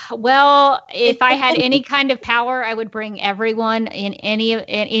 Well, if I had any kind of power, I would bring everyone in.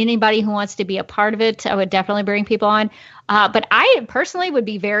 Anybody who wants to be a part of it, I would definitely bring people on. But I personally would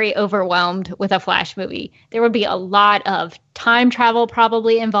be very overwhelmed with a Flash movie. There would be a lot of time travel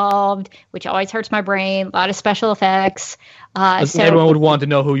probably involved, which always hurts my brain. A lot of special effects. So everyone would want to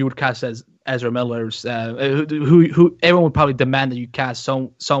know who you would cast as Ezra Miller's. Who everyone would probably demand that you cast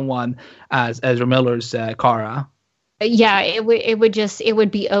someone as Ezra Miller's Kara. Yeah, it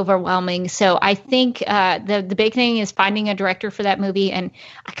would be overwhelming. So I think the big thing is finding a director for that movie, and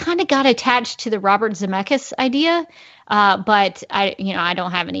I kind of got attached to the Robert Zemeckis idea, but I don't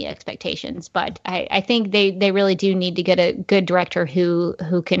have any expectations. But I think they really do need to get a good director who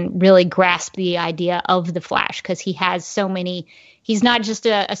can really grasp the idea of the Flash, because he has so many. He's not just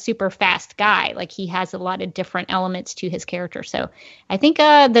a super fast guy; like he has a lot of different elements to his character. So I think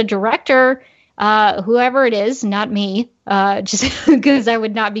the director. Whoever it is, not me, just because I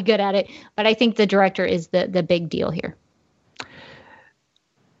would not be good at it. But I think the director is the big deal here.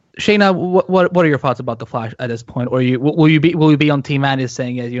 Shayna, what are your thoughts about the Flash at this point? Or will you be on Team Andy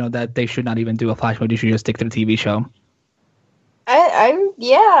saying that they should not even do a Flash movie, they should just stick to the TV show?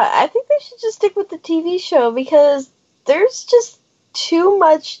 I think they should just stick with the TV show, because there's just too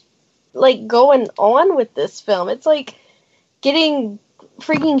much going on with this film. It's like getting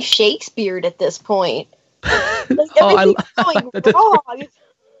freaking Shakespeare'd at this point. Everything's going wrong. And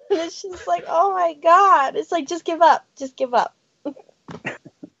it's just like, oh my god. It's like, just give up. Just give up.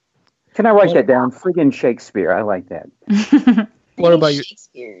 Can I write that down? Friggin' Shakespeare. I like that. What about you?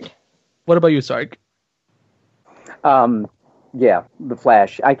 What about you, Sark? Yeah, The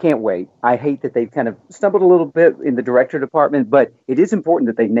Flash. I can't wait. I hate that they've kind of stumbled a little bit in the director department, but it is important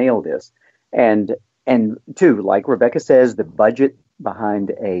that they nail this. And too, like Rebecca says, the budget behind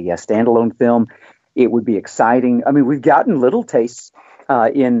a standalone film, it would be exciting. I mean, we've gotten little tastes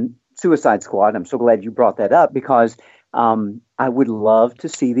in Suicide Squad. I'm so glad you brought that up, because I would love to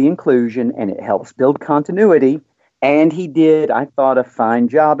see the inclusion, and it helps build continuity. And he did, I thought, a fine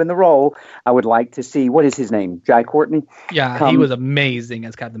job in the role. I would like to see, what is his name? Jai Courtney? Yeah, he was amazing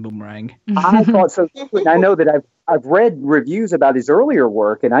as Captain Boomerang. I thought so too. And I know that I've read reviews about his earlier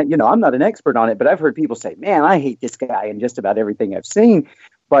work, and I'm not an expert on it, but I've heard people say, man, I hate this guy in just about everything I've seen.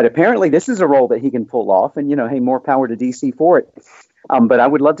 But apparently this is a role that he can pull off, and, hey, more power to DC for it. But I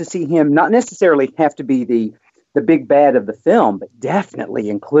would love to see him not necessarily have to be the big bad of the film, but definitely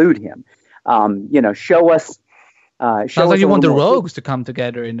include him. Show us. Sounds like you want the Rogues to come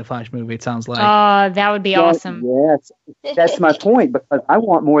together in the Flash movie, it sounds like. Oh, that would be awesome. Yes, that's my point, because I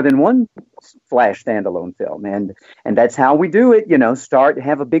want more than one Flash standalone film, and that's how we do it.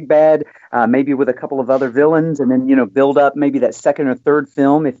 Have a big bad, maybe with a couple of other villains, and then build up maybe that second or third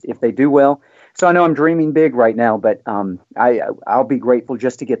film if they do well. So I know I'm dreaming big right now, but I'll be grateful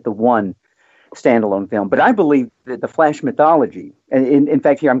just to get the one standalone film. But I believe that the Flash mythology, and in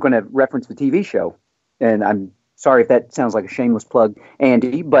fact, here I'm going to reference the TV show, and I'm sorry if that sounds like a shameless plug,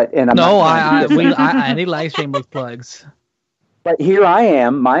 Andy, Andy likes shameless plugs. But here I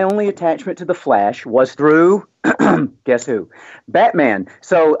am. My only attachment to the Flash was through, guess who? Batman.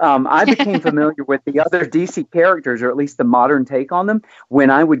 So I became familiar with the other DC characters, or at least the modern take on them,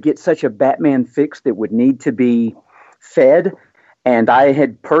 when I would get such a Batman fix that would need to be fed. And I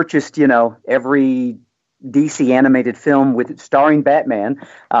had purchased, every DC animated film starring Batman.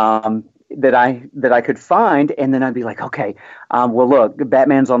 That I could find, and then I'd be like, okay, well, look,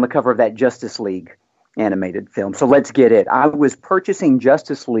 Batman's on the cover of that Justice League animated film, so let's get it. I was purchasing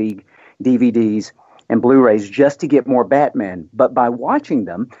Justice League DVDs and Blu-rays just to get more Batman, but by watching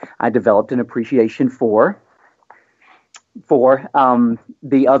them, I developed an appreciation for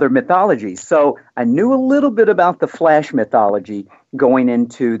the other mythologies. So I knew a little bit about the Flash mythology going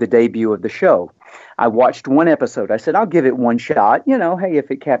into the debut of the show. I watched one episode. I said, I'll give it one shot. Hey, if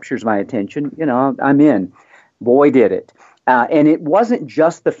it captures my attention, I'm in. Boy, did it. And it wasn't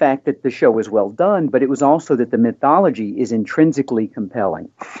just the fact that the show was well done, but it was also that the mythology is intrinsically compelling.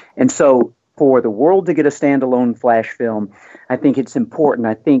 And so for the world to get a standalone Flash film, I think it's important.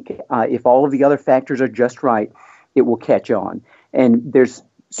 I think if all of the other factors are just right, it will catch on. And there's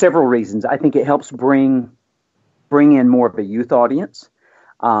several reasons. I think it helps bring in more of a youth audience.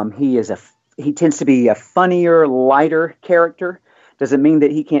 He tends to be a funnier, lighter character. Doesn't mean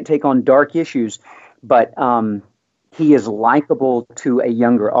that he can't take on dark issues, but he is likable to a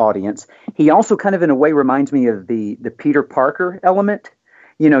younger audience. He also kind of in a way reminds me of the Peter Parker element,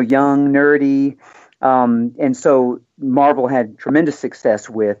 young, nerdy. And so Marvel had tremendous success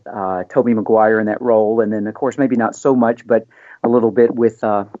with Tobey Maguire in that role. And then, of course, maybe not so much, but a little bit with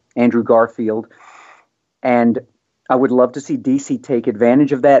Andrew Garfield. And I would love to see DC take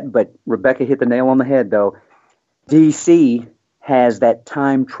advantage of that. But Rebecca hit the nail on the head, though. DC has that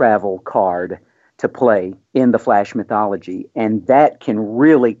time travel card to play in the Flash mythology, and that can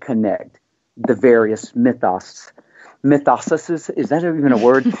really connect the various mythoses. Is that even a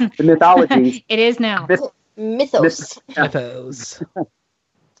word? The mythologies. It is now. Mythos.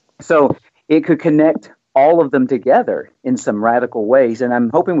 So it could connect all of them together in some radical ways, and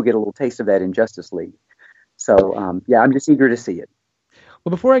I'm hoping we get a little taste of that in Justice League. So, I'm just eager to see it. Well,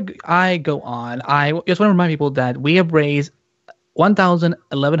 before I go on, I just want to remind people that we have raised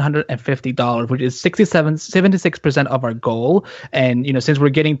 $1,150, which is 76% of our goal. And, since we're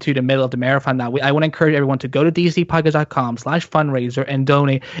getting to the middle of the marathon now, I want to encourage everyone to go to dcpodcast.com/fundraiser and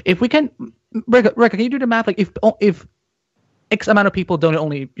donate. If we can, Rebecca, can you do the math? Like if X amount of people donate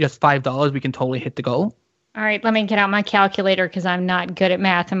only just $5, we can totally hit the goal. All right, let me get out my calculator because I'm not good at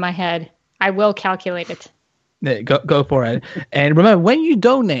math in my head. I will calculate it. Yeah, go for it. And remember, when you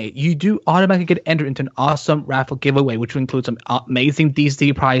donate, you do automatically get entered into an awesome raffle giveaway, which will include some amazing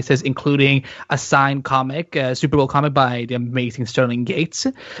DC prizes, including a signed comic, Super Bowl comic by the amazing Sterling Gates.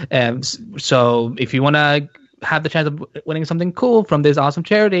 So if you want to have the chance of winning something cool from this awesome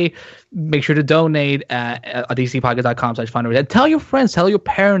charity, make sure to donate at dcpodcast.com/fundraiser. And tell your friends, tell your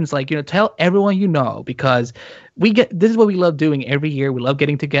parents, tell everyone you know, because this is what we love doing every year. We love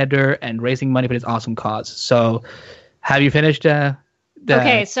getting together and raising money for this awesome cause. So have you finished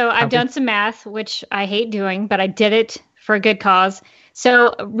Okay, so I've done some math, which I hate doing, but I did it for a good cause.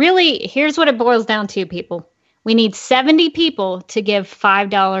 So really, here's what it boils down to, people. We need 70 people to give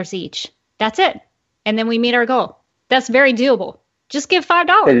 $5 each. That's it. And then we meet our goal. That's very doable. Just give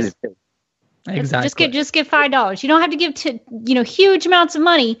 $5. Exactly. Just give $5. You don't have to give huge amounts of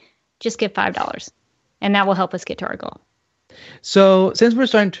money. Just give $5. And that will help us get to our goal. So since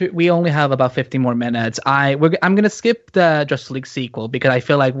we only have about 50 more minutes, I'm going to skip the Justice League sequel because I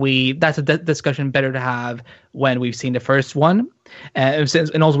feel like that's a discussion better to have when we've seen the first one. And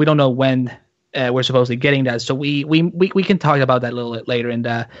also we don't know when we're supposedly getting that. So we can talk about that a little bit later in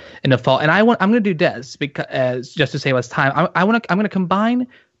the fall. And I'm going to do this because just to save us time. I'm going to combine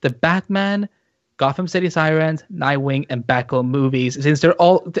the Batman, Gotham City Sirens, Nightwing, and Batgirl movies, since they're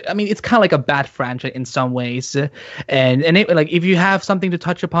all, it's kind of like a Bat franchise in some ways. And if you have something to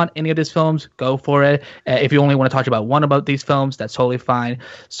touch upon any of these films, go for it. If you only want to talk about one about these films, that's totally fine.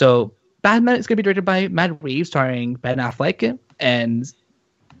 So Batman is going to be directed by Matt Reeves, starring Ben Affleck, and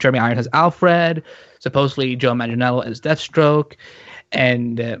Jeremy Irons as Alfred, supposedly Joe Manganiello as Deathstroke,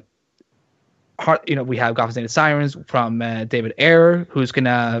 and we have Gotham City Sirens from David Ayer, who's going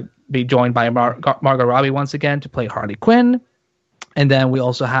to be joined by Margot Robbie once again to play Harley Quinn. And then we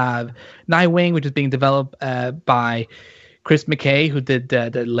also have Nightwing, which is being developed by Chris McKay, who did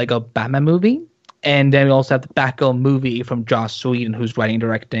the Lego Batman movie. And then we also have the Batgirl movie from Joss Whedon, who's writing and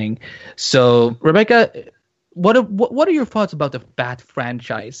directing. So, Rebecca, what are your thoughts about the Bat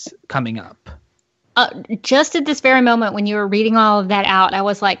franchise coming up? Just at this very moment when you were reading all of that out, I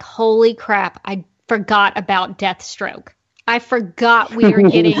was like, holy crap, I forgot about Deathstroke. I forgot we were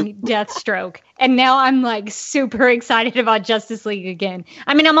getting Deathstroke. And now I'm super excited about Justice League again.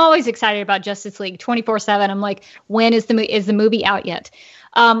 I'm always excited about Justice League 24/7. I'm like, when is the movie out yet?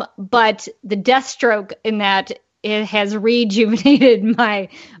 But the Deathstroke in that, it has rejuvenated my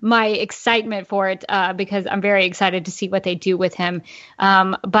excitement for it because I'm very excited to see what they do with him.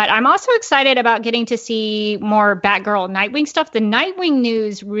 But I'm also excited about getting to see more Batgirl Nightwing stuff. The Nightwing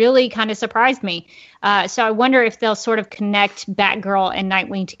news really kind of surprised me. So I wonder if they'll sort of connect Batgirl and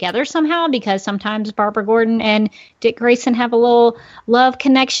Nightwing together somehow, because sometimes Barbara Gordon and Dick Grayson have a little love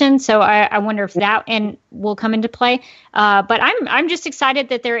connection. So I wonder if that will come into play. But I'm just excited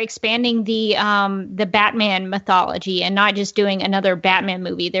that they're expanding the Batman mythology and not just doing another Batman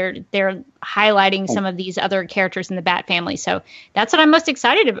movie. They're highlighting some of these other characters in the Bat family. So that's what I'm most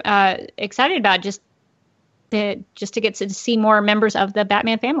excited about. Just to get to see more members of the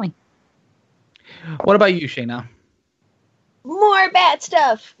Batman family. What about you, Shayna? More bat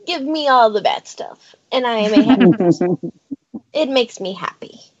stuff. Give me all the bat stuff. And I am a happy person. It makes me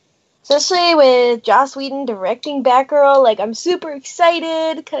happy. Especially with Joss Whedon directing Batgirl. Like, I'm super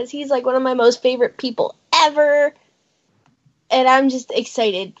excited because he's like one of my most favorite people ever. And I'm just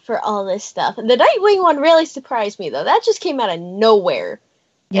excited for all this stuff. And the Nightwing one really surprised me, though. That just came out of nowhere.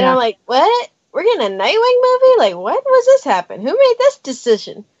 Yeah. And I'm like, what? We're getting a Nightwing movie? Like, when was this happen? Who made this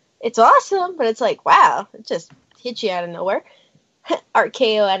decision? It's awesome, but it's like, wow, it just hit you out of nowhere.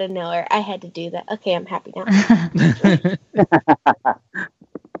 RKO out of nowhere. I had to do that. Okay, I'm happy now.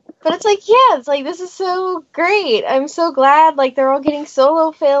 But it's like, yeah, it's like, this is so great. I'm so glad, like, they're all getting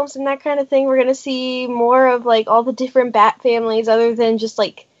solo films and that kind of thing. We're going to see more of, like, all the different Bat families other than just,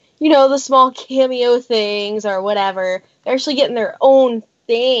 like, you know, the small cameo things or whatever. They're actually getting their own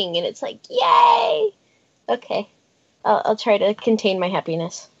thing, and it's like, yay! Okay. I'll try to contain my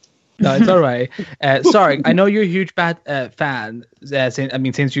happiness. No, it's all right. Sorry, I know you're a huge Bat fan. Since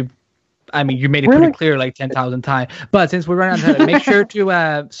you made it pretty clear like 10,000 times. But since we're running out of time, make sure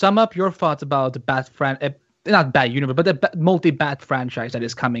to sum up your thoughts about the not Bat Universe, but the multi-Bat franchise that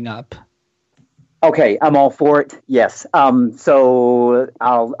is coming up. Okay, I'm all for it. Yes. So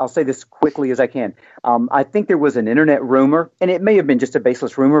I'll say this quickly as I can. I think there was an internet rumor, and it may have been just a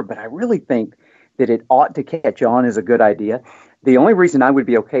baseless rumor, but I really think that it ought to catch on as a good idea. The only reason I would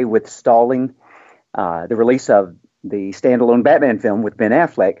be okay with stalling the release of the standalone Batman film with Ben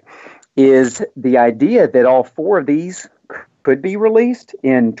Affleck is the idea that all four of these could be released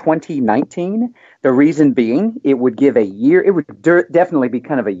in 2019. The reason being, it would give a year, it would definitely be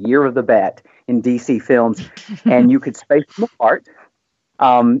kind of a year of the Bat in DC films, and you could space them apart.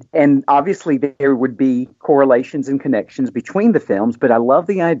 And obviously there would be correlations and connections between the films, but I love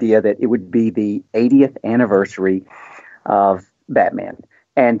the idea that it would be the 80th anniversary of Batman.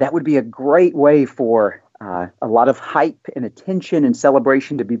 And that would be a great way for a lot of hype and attention and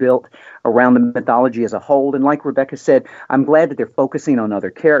celebration to be built around the mythology as a whole. And like Rebecca said, I'm glad that they're focusing on other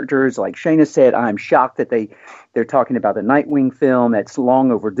characters. Like Shayna said, I'm shocked that they're talking about the Nightwing film. That's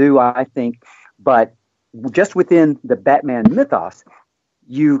long overdue, I think. But just within the Batman mythos,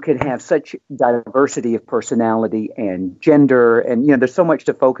 you could have such diversity of personality and gender, and there's so much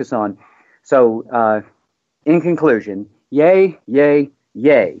to focus on. So, in conclusion, yay, yay,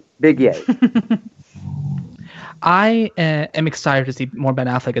 yay, big yay. I am excited to see more Ben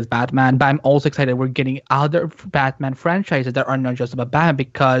Affleck as Batman, but I'm also excited we're getting other Batman franchises that are not just about Batman,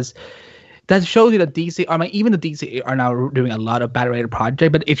 because that shows you that DC, even the DC are now doing a lot of Bat-related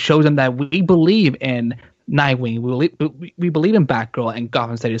projects, but it shows them that we believe in Nightwing, we believe in Batgirl and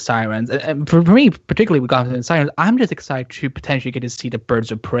Gotham City Sirens. And for me, particularly with Gotham City Sirens, I'm just excited to potentially get to see the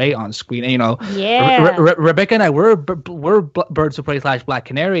Birds of Prey on screen. And, yeah. Rebecca and I, we're Birds of Prey / Black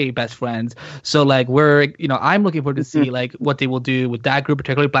Canary best friends. So like I'm looking forward to see like what they will do with that group,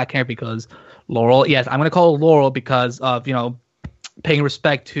 particularly Black Canary, because Laurel. Yes, I'm gonna call her Laurel because of paying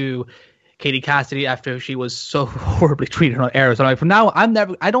respect to Katie Cassidy after she was so horribly treated on Arrow. So from now, I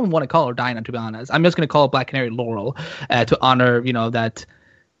don't want to call her Dinah, to be honest. I'm just going to call her Black Canary Laurel to honor, that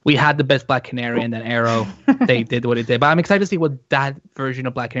we had the best Black Canary, and then Arrow, they did what it did. But I'm excited to see what that version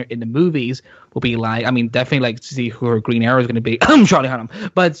of Black Canary in the movies will be like. I mean, definitely like to see who her Green Arrow is going to be. Charlie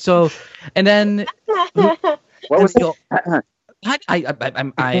Hunnam. But so, and then what was it? I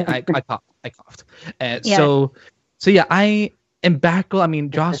coughed. So yeah, and Batgirl,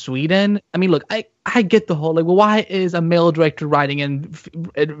 Joss Whedon. Look, I get the whole why is a male director writing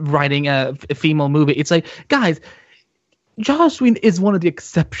a female movie? It's like, guys, Joss Whedon is one of the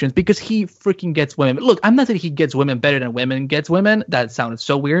exceptions because he freaking gets women. Look, I'm not saying he gets women better than women gets women. That sounded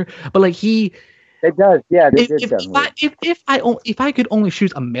so weird, but like It does, yeah. If I could only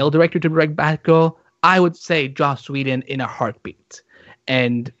choose a male director to direct Batgirl, I would say Joss Whedon in a heartbeat.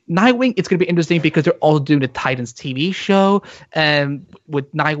 And Nightwing, it's going to be interesting because they're all doing the Titans TV show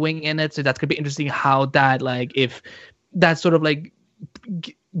with Nightwing in it. So that's going to be interesting how that, if that sort of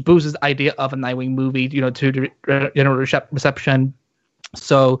boosts the idea of a Nightwing movie, to the general reception.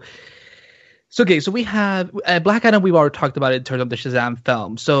 So we have Black Adam. We've already talked about it in terms of the Shazam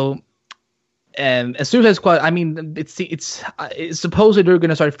film. So as soon as it's supposedly they're going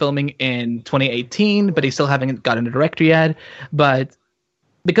to start filming in 2018, but they still haven't gotten the director yet. But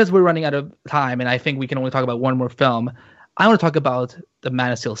because we're running out of time, and I think we can only talk about one more film, I want to talk about the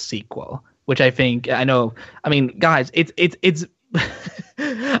Man of Steel sequel, which guys, it's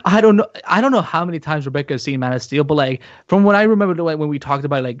I don't know how many times Rebecca has seen Man of Steel, but from what I remember when we talked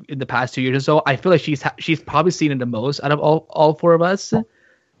about in the past 2 years or so, I feel like she's probably seen it the most out of all four of us.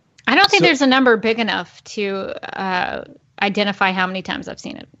 I don't think there's a number big enough to identify how many times I've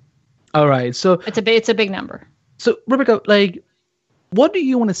seen it. All right, so it's a big number. So Rebecca, like, what do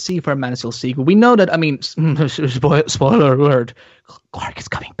you want to see for a Man of Steel sequel? We know that. I mean, spoiler alert: Clark is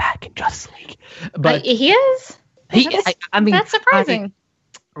coming back in Justice League, but he is. I mean, that's surprising.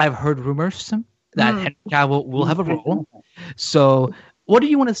 I've heard rumors that Henry Cavill will have a role. So, what do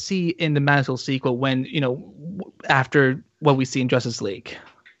you want to see in the Man of Steel sequel when after what we see in Justice League?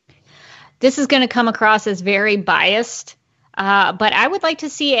 This is going to come across as very biased, but I would like to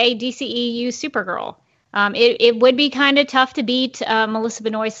see a DCEU Supergirl. It would be kind of tough to beat Melissa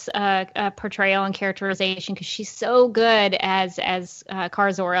Benoist's portrayal and characterization because she's so good as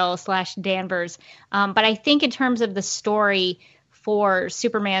Kara Zor-El / Danvers. But I think in terms of the story for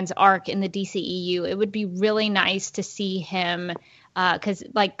Superman's arc in the DCEU, it would be really nice to see him because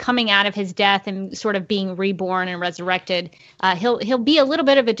like coming out of his death and sort of being reborn and resurrected, he'll be a little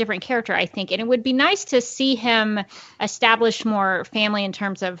bit of a different character, I think. And it would be nice to see him establish more family in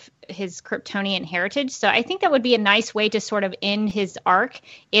terms of his Kryptonian heritage. So I think that would be a nice way to sort of end his arc.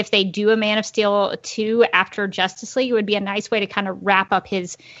 If they do a Man of Steel 2 after Justice League, it would be a nice way to kind of wrap up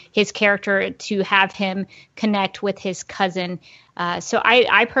his character, to have him connect with his cousin. So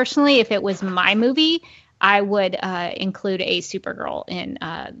I personally, if it was my movie, I would include a Supergirl in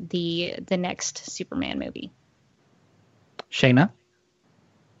the next Superman movie. Shayna?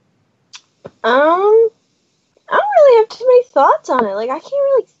 I don't really have too many thoughts on it. Like, I can't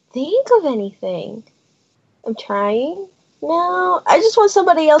really think of anything. I'm trying. No, I just want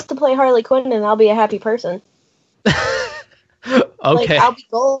somebody else to play Harley Quinn, and I'll be a happy person. Okay. Like, I'll be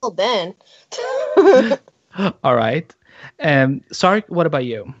gold then. All right. Sark, what about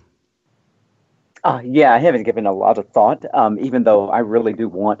you? Yeah, I haven't given a lot of thought, even though I really do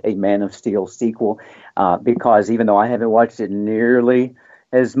want a Man of Steel sequel, because even though I haven't watched it nearly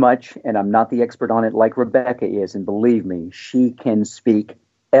as much, and I'm not the expert on it like Rebecca is, and believe me, she can speak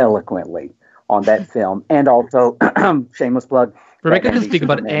eloquently on that film, and also, shameless plug, Rebecca can speak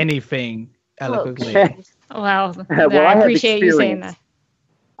about anything eloquently. Well, I appreciate you saying that.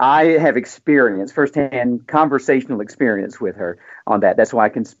 I have experience, firsthand conversational experience with her on that. That's why I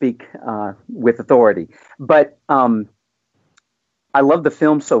can speak with authority. But I love the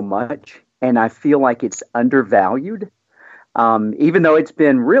film so much, and I feel like it's undervalued. Even though it's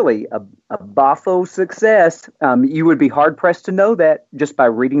been really a boffo success, you would be hard-pressed to know that just by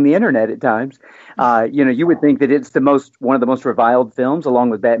reading the internet at times. You would think that it's one of the most reviled films,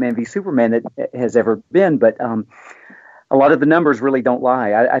 along with Batman v Superman, that has ever been. But a lot of the numbers really don't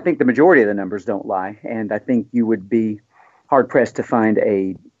lie. I think the majority of the numbers don't lie. And I think you would be hard-pressed to find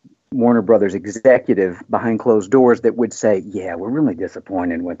a Warner Brothers executive behind closed doors that would say, yeah, we're really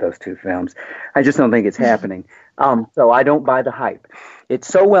disappointed with those two films. I just don't think it's happening. So I don't buy the hype. It's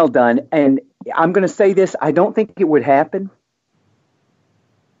so well done. And I'm going to say this, I don't think it would happen,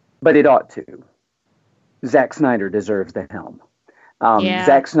 but it ought to. Zack Snyder deserves the helm.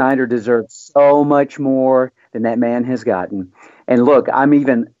 Zack Snyder deserves so much more than that man has gotten. And look,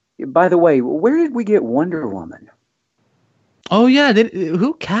 by the way, where did we get Wonder Woman? Oh, yeah.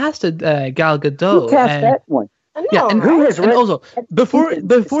 Who casted Gal Gadot? Who cast that one? Yeah, and who has and also before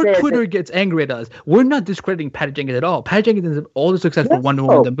Twitter gets angry at us, we're not discrediting Patty Jenkins at all. Patty Jenkins has all the success for Wonder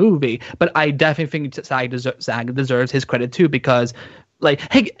Woman the movie, but I definitely think Zack deserves his credit too, because, like,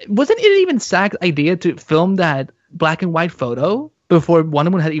 hey, wasn't it even Zack's idea to film that black and white photo before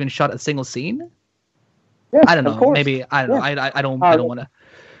Wonder Woman had even shot a single scene? Yeah, I don't know. Maybe I don't know. I don't want to.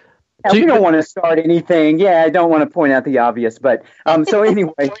 So we don't want to start anything. Yeah, I don't want to point out the obvious, but so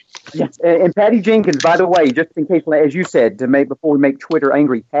anyway, yes. And Patty Jenkins, by the way, just in case, as you said, before we make Twitter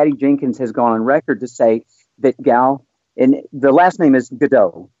angry, Patty Jenkins has gone on record to say that Gal, and the last name is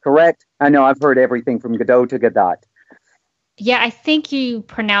Gadot, correct? I know I've heard everything from Gadot to Gadot. Yeah, I think you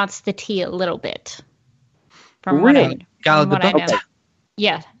pronounced the T a little bit. From what I know. Okay.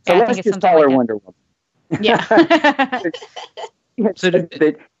 Yeah, so I think it's something call her like Wonder Woman. Yeah. So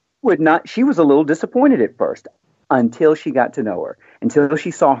that she was a little disappointed at first until she got to know her, until she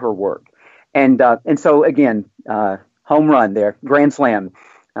saw her work. And so again, home run there, grand slam,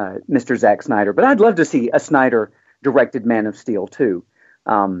 Mr. Zack Snyder. But I'd love to see a Snyder directed Man of Steel too.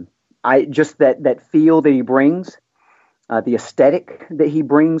 I just that feel that he brings, the aesthetic that he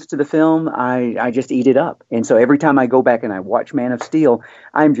brings to the film, I just eat it up. And so every time I go back and I watch Man of Steel,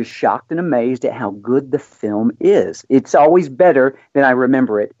 I'm just shocked and amazed at how good the film is. It's always better than I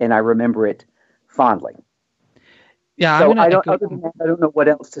remember it, and I remember it fondly. Yeah, so other than that, I don't know what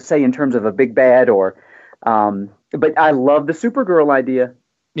else to say in terms of a big bad but I love the Supergirl idea.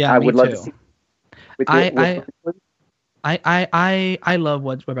 Yeah, I would love to see. I love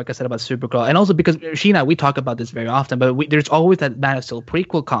what Rebecca said about Supergirl, and also because she and I, we talk about this very often, but there's always that Man of Steel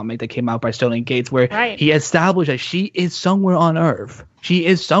prequel comic that came out by Sterling Gates where he established that she is somewhere on Earth. She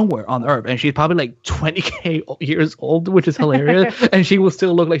is somewhere on Earth, and she's probably like 20k years old, which is hilarious, and she will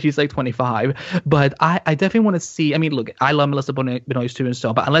still look like she's like 25. But I definitely want to see. I mean, look, I love Melissa Benoist too and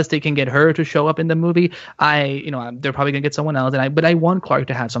so, but unless they can get her to show up in the movie, they're probably gonna get someone else. But I want Clark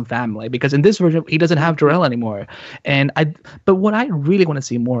to have some family because in this version he doesn't have Jor-El anymore, but what I really want to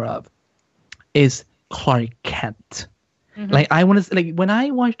see more of is Clark Kent. Mm-hmm. Like I want to when I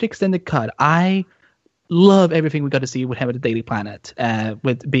watched the extended cut, I love everything we got to see with him at the Daily Planet,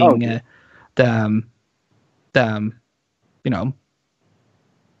 with being the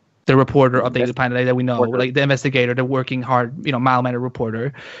reporter of Daily Planet that we know, like the investigator, the working hard, mild-mannered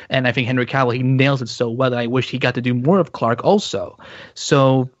reporter. And I think Henry Cavill, he nails it so well that I wish he got to do more of Clark also.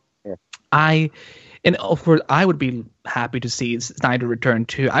 So and of course, I would be happy to see Snyder return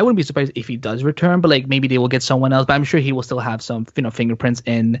too. I wouldn't be surprised if he does return, but like maybe they will get someone else. But I'm sure he will still have some, fingerprints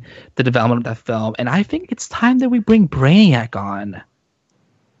in the development of that film. And I think it's time that we bring Brainiac on.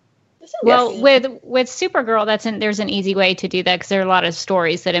 Well, with Supergirl, there's an easy way to do that because there are a lot of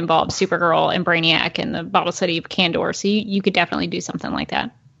stories that involve Supergirl and Brainiac and the Bottle City of Kandor. So you could definitely do something like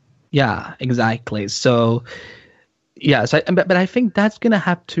that. Yeah, exactly. So. Yeah, but I think that's gonna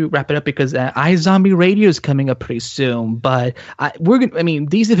have to wrap it up because iZombie Radio is coming up pretty soon. But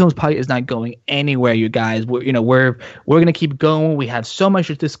DC Films probably is not going anywhere, you guys. We're gonna keep going. We have so much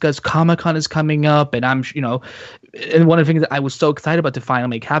to discuss. Comic-Con is coming up, and and one of the things that I was so excited about to finally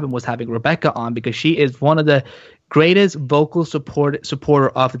make happen was having Rebecca on because she is one of the greatest vocal supporter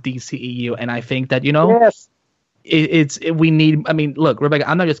of the DCEU, and I think that Yes. We need. I mean, look, Rebecca,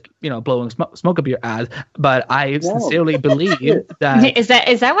 I'm not just blowing smoke up your ass, but I sincerely believe that is that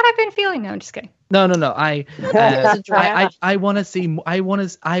what I've been feeling? No, I'm just kidding. No. I want to see.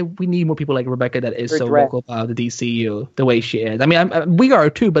 We need more people like Rebecca that is so vocal about the DCU the way she is. I mean, we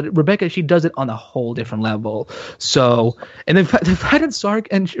are too, but Rebecca, she does it on a whole different level. So, and the fact that Sark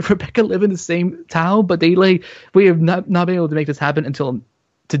and Rebecca live in the same town, but we have not been able to make this happen until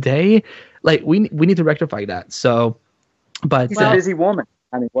today. Like we need to rectify that. So, but she's a busy woman.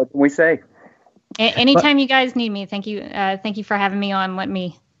 I mean, what can we say? Anytime you guys need me, thank you for having me on. Let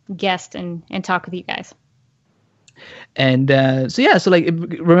me guest and talk with you guys. And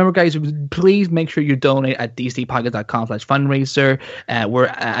remember, guys, please make sure you donate at dcpodcast.com/fundraiser. We're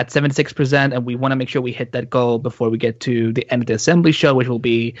at 76%, and we want to make sure we hit that goal before we get to the end of the assembly show, which will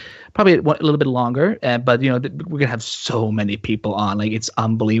be probably a little bit longer. But we're gonna have so many people on, like it's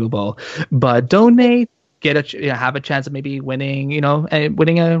unbelievable. But donate, have a chance of maybe winning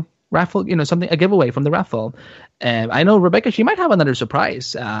a raffle, a giveaway from the raffle. And I know Rebecca, she might have another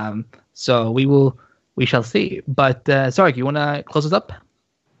surprise. So we shall see. But Sark, you want to close us up?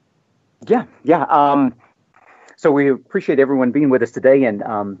 Yeah. So we appreciate everyone being with us today, and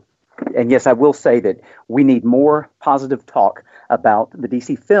yes, I will say that we need more positive talk about the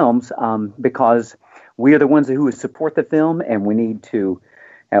DC films because we are the ones who support the film, and we need to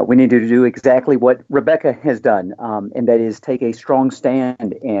do exactly what Rebecca has done, and that is take a strong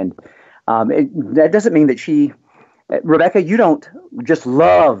stand. And that doesn't mean that Rebecca, you don't just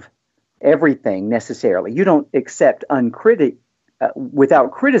love everything necessarily. You don't accept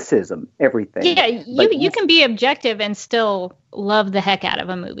without criticism everything. Yeah, you can be objective and still love the heck out of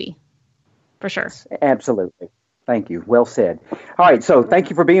a movie, for sure. Absolutely. Thank you. Well said. All right, so thank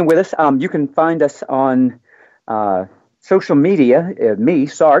you for being with us. You can find us on social media. Me,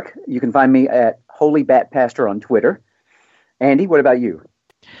 Sark. You can find me at Holy Bat Pastor on Twitter. Andy, what about you?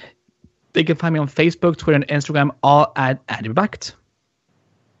 They can find me on Facebook, Twitter, and Instagram, all at Andy Rebacht.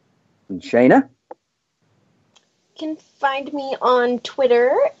 And Shayna? You can find me on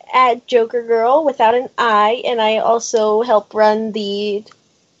Twitter at Joker Girl without an I, and I also help run the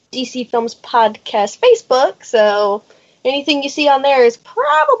DC Films Podcast Facebook, so anything you see on there is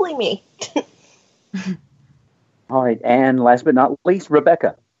probably me. All right, and last but not least,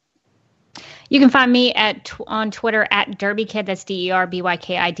 Rebecca. You can find me on Twitter at DerbyKid, that's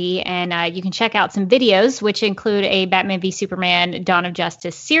DERBYKID, and you can check out some videos, which include a Batman v Superman Dawn of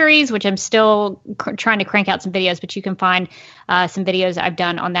Justice series, which I'm still trying to crank out some videos, but you can find some videos I've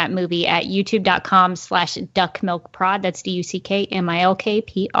done on that movie at youtube.com/duckmilkprod, that's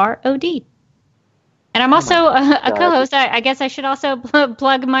DUCKMILKPROD. And I'm also a co-host. I guess I should also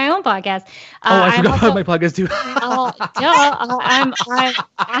plug my own podcast. I forgot about my podcast too.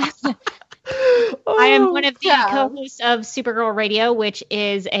 I am one of the co-hosts of Supergirl Radio, which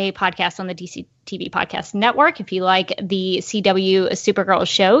is a podcast on the DCTV Podcast Network. If you like the CW Supergirl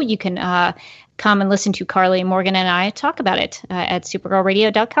show, you can come and listen to Carly, Morgan, and I talk about it at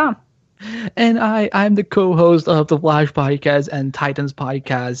supergirlradio.com. And I'm the co-host of the Flash Podcast and Titans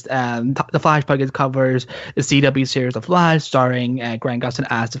Podcast. And the Flash Podcast covers the CW series of Flash, starring Grant Gustin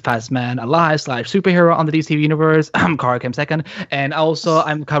as the Fast Man Alive / superhero on the DC universe. Carl came second. And also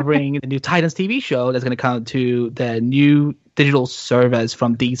I'm covering the new Titans TV show that's going to come to the new digital service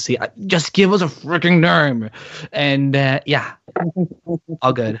from DC. Just give us a freaking name. And yeah,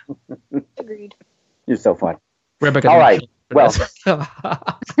 all good. Agreed. You're so fun. Rebecca, all right. Well,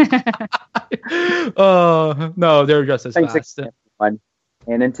 oh no, they're just as thanks fast. again,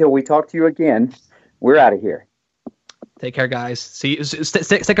 and until we talk to you again, we're out of here. Take care, guys. See you.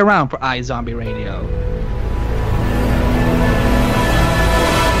 Stick around for iZombie Radio.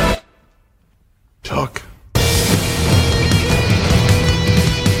 Talk.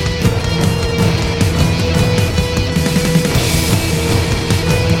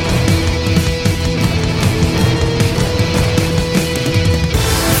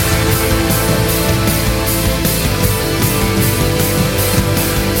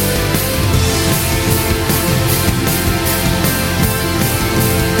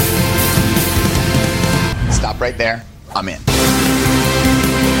 Right there, I'm in.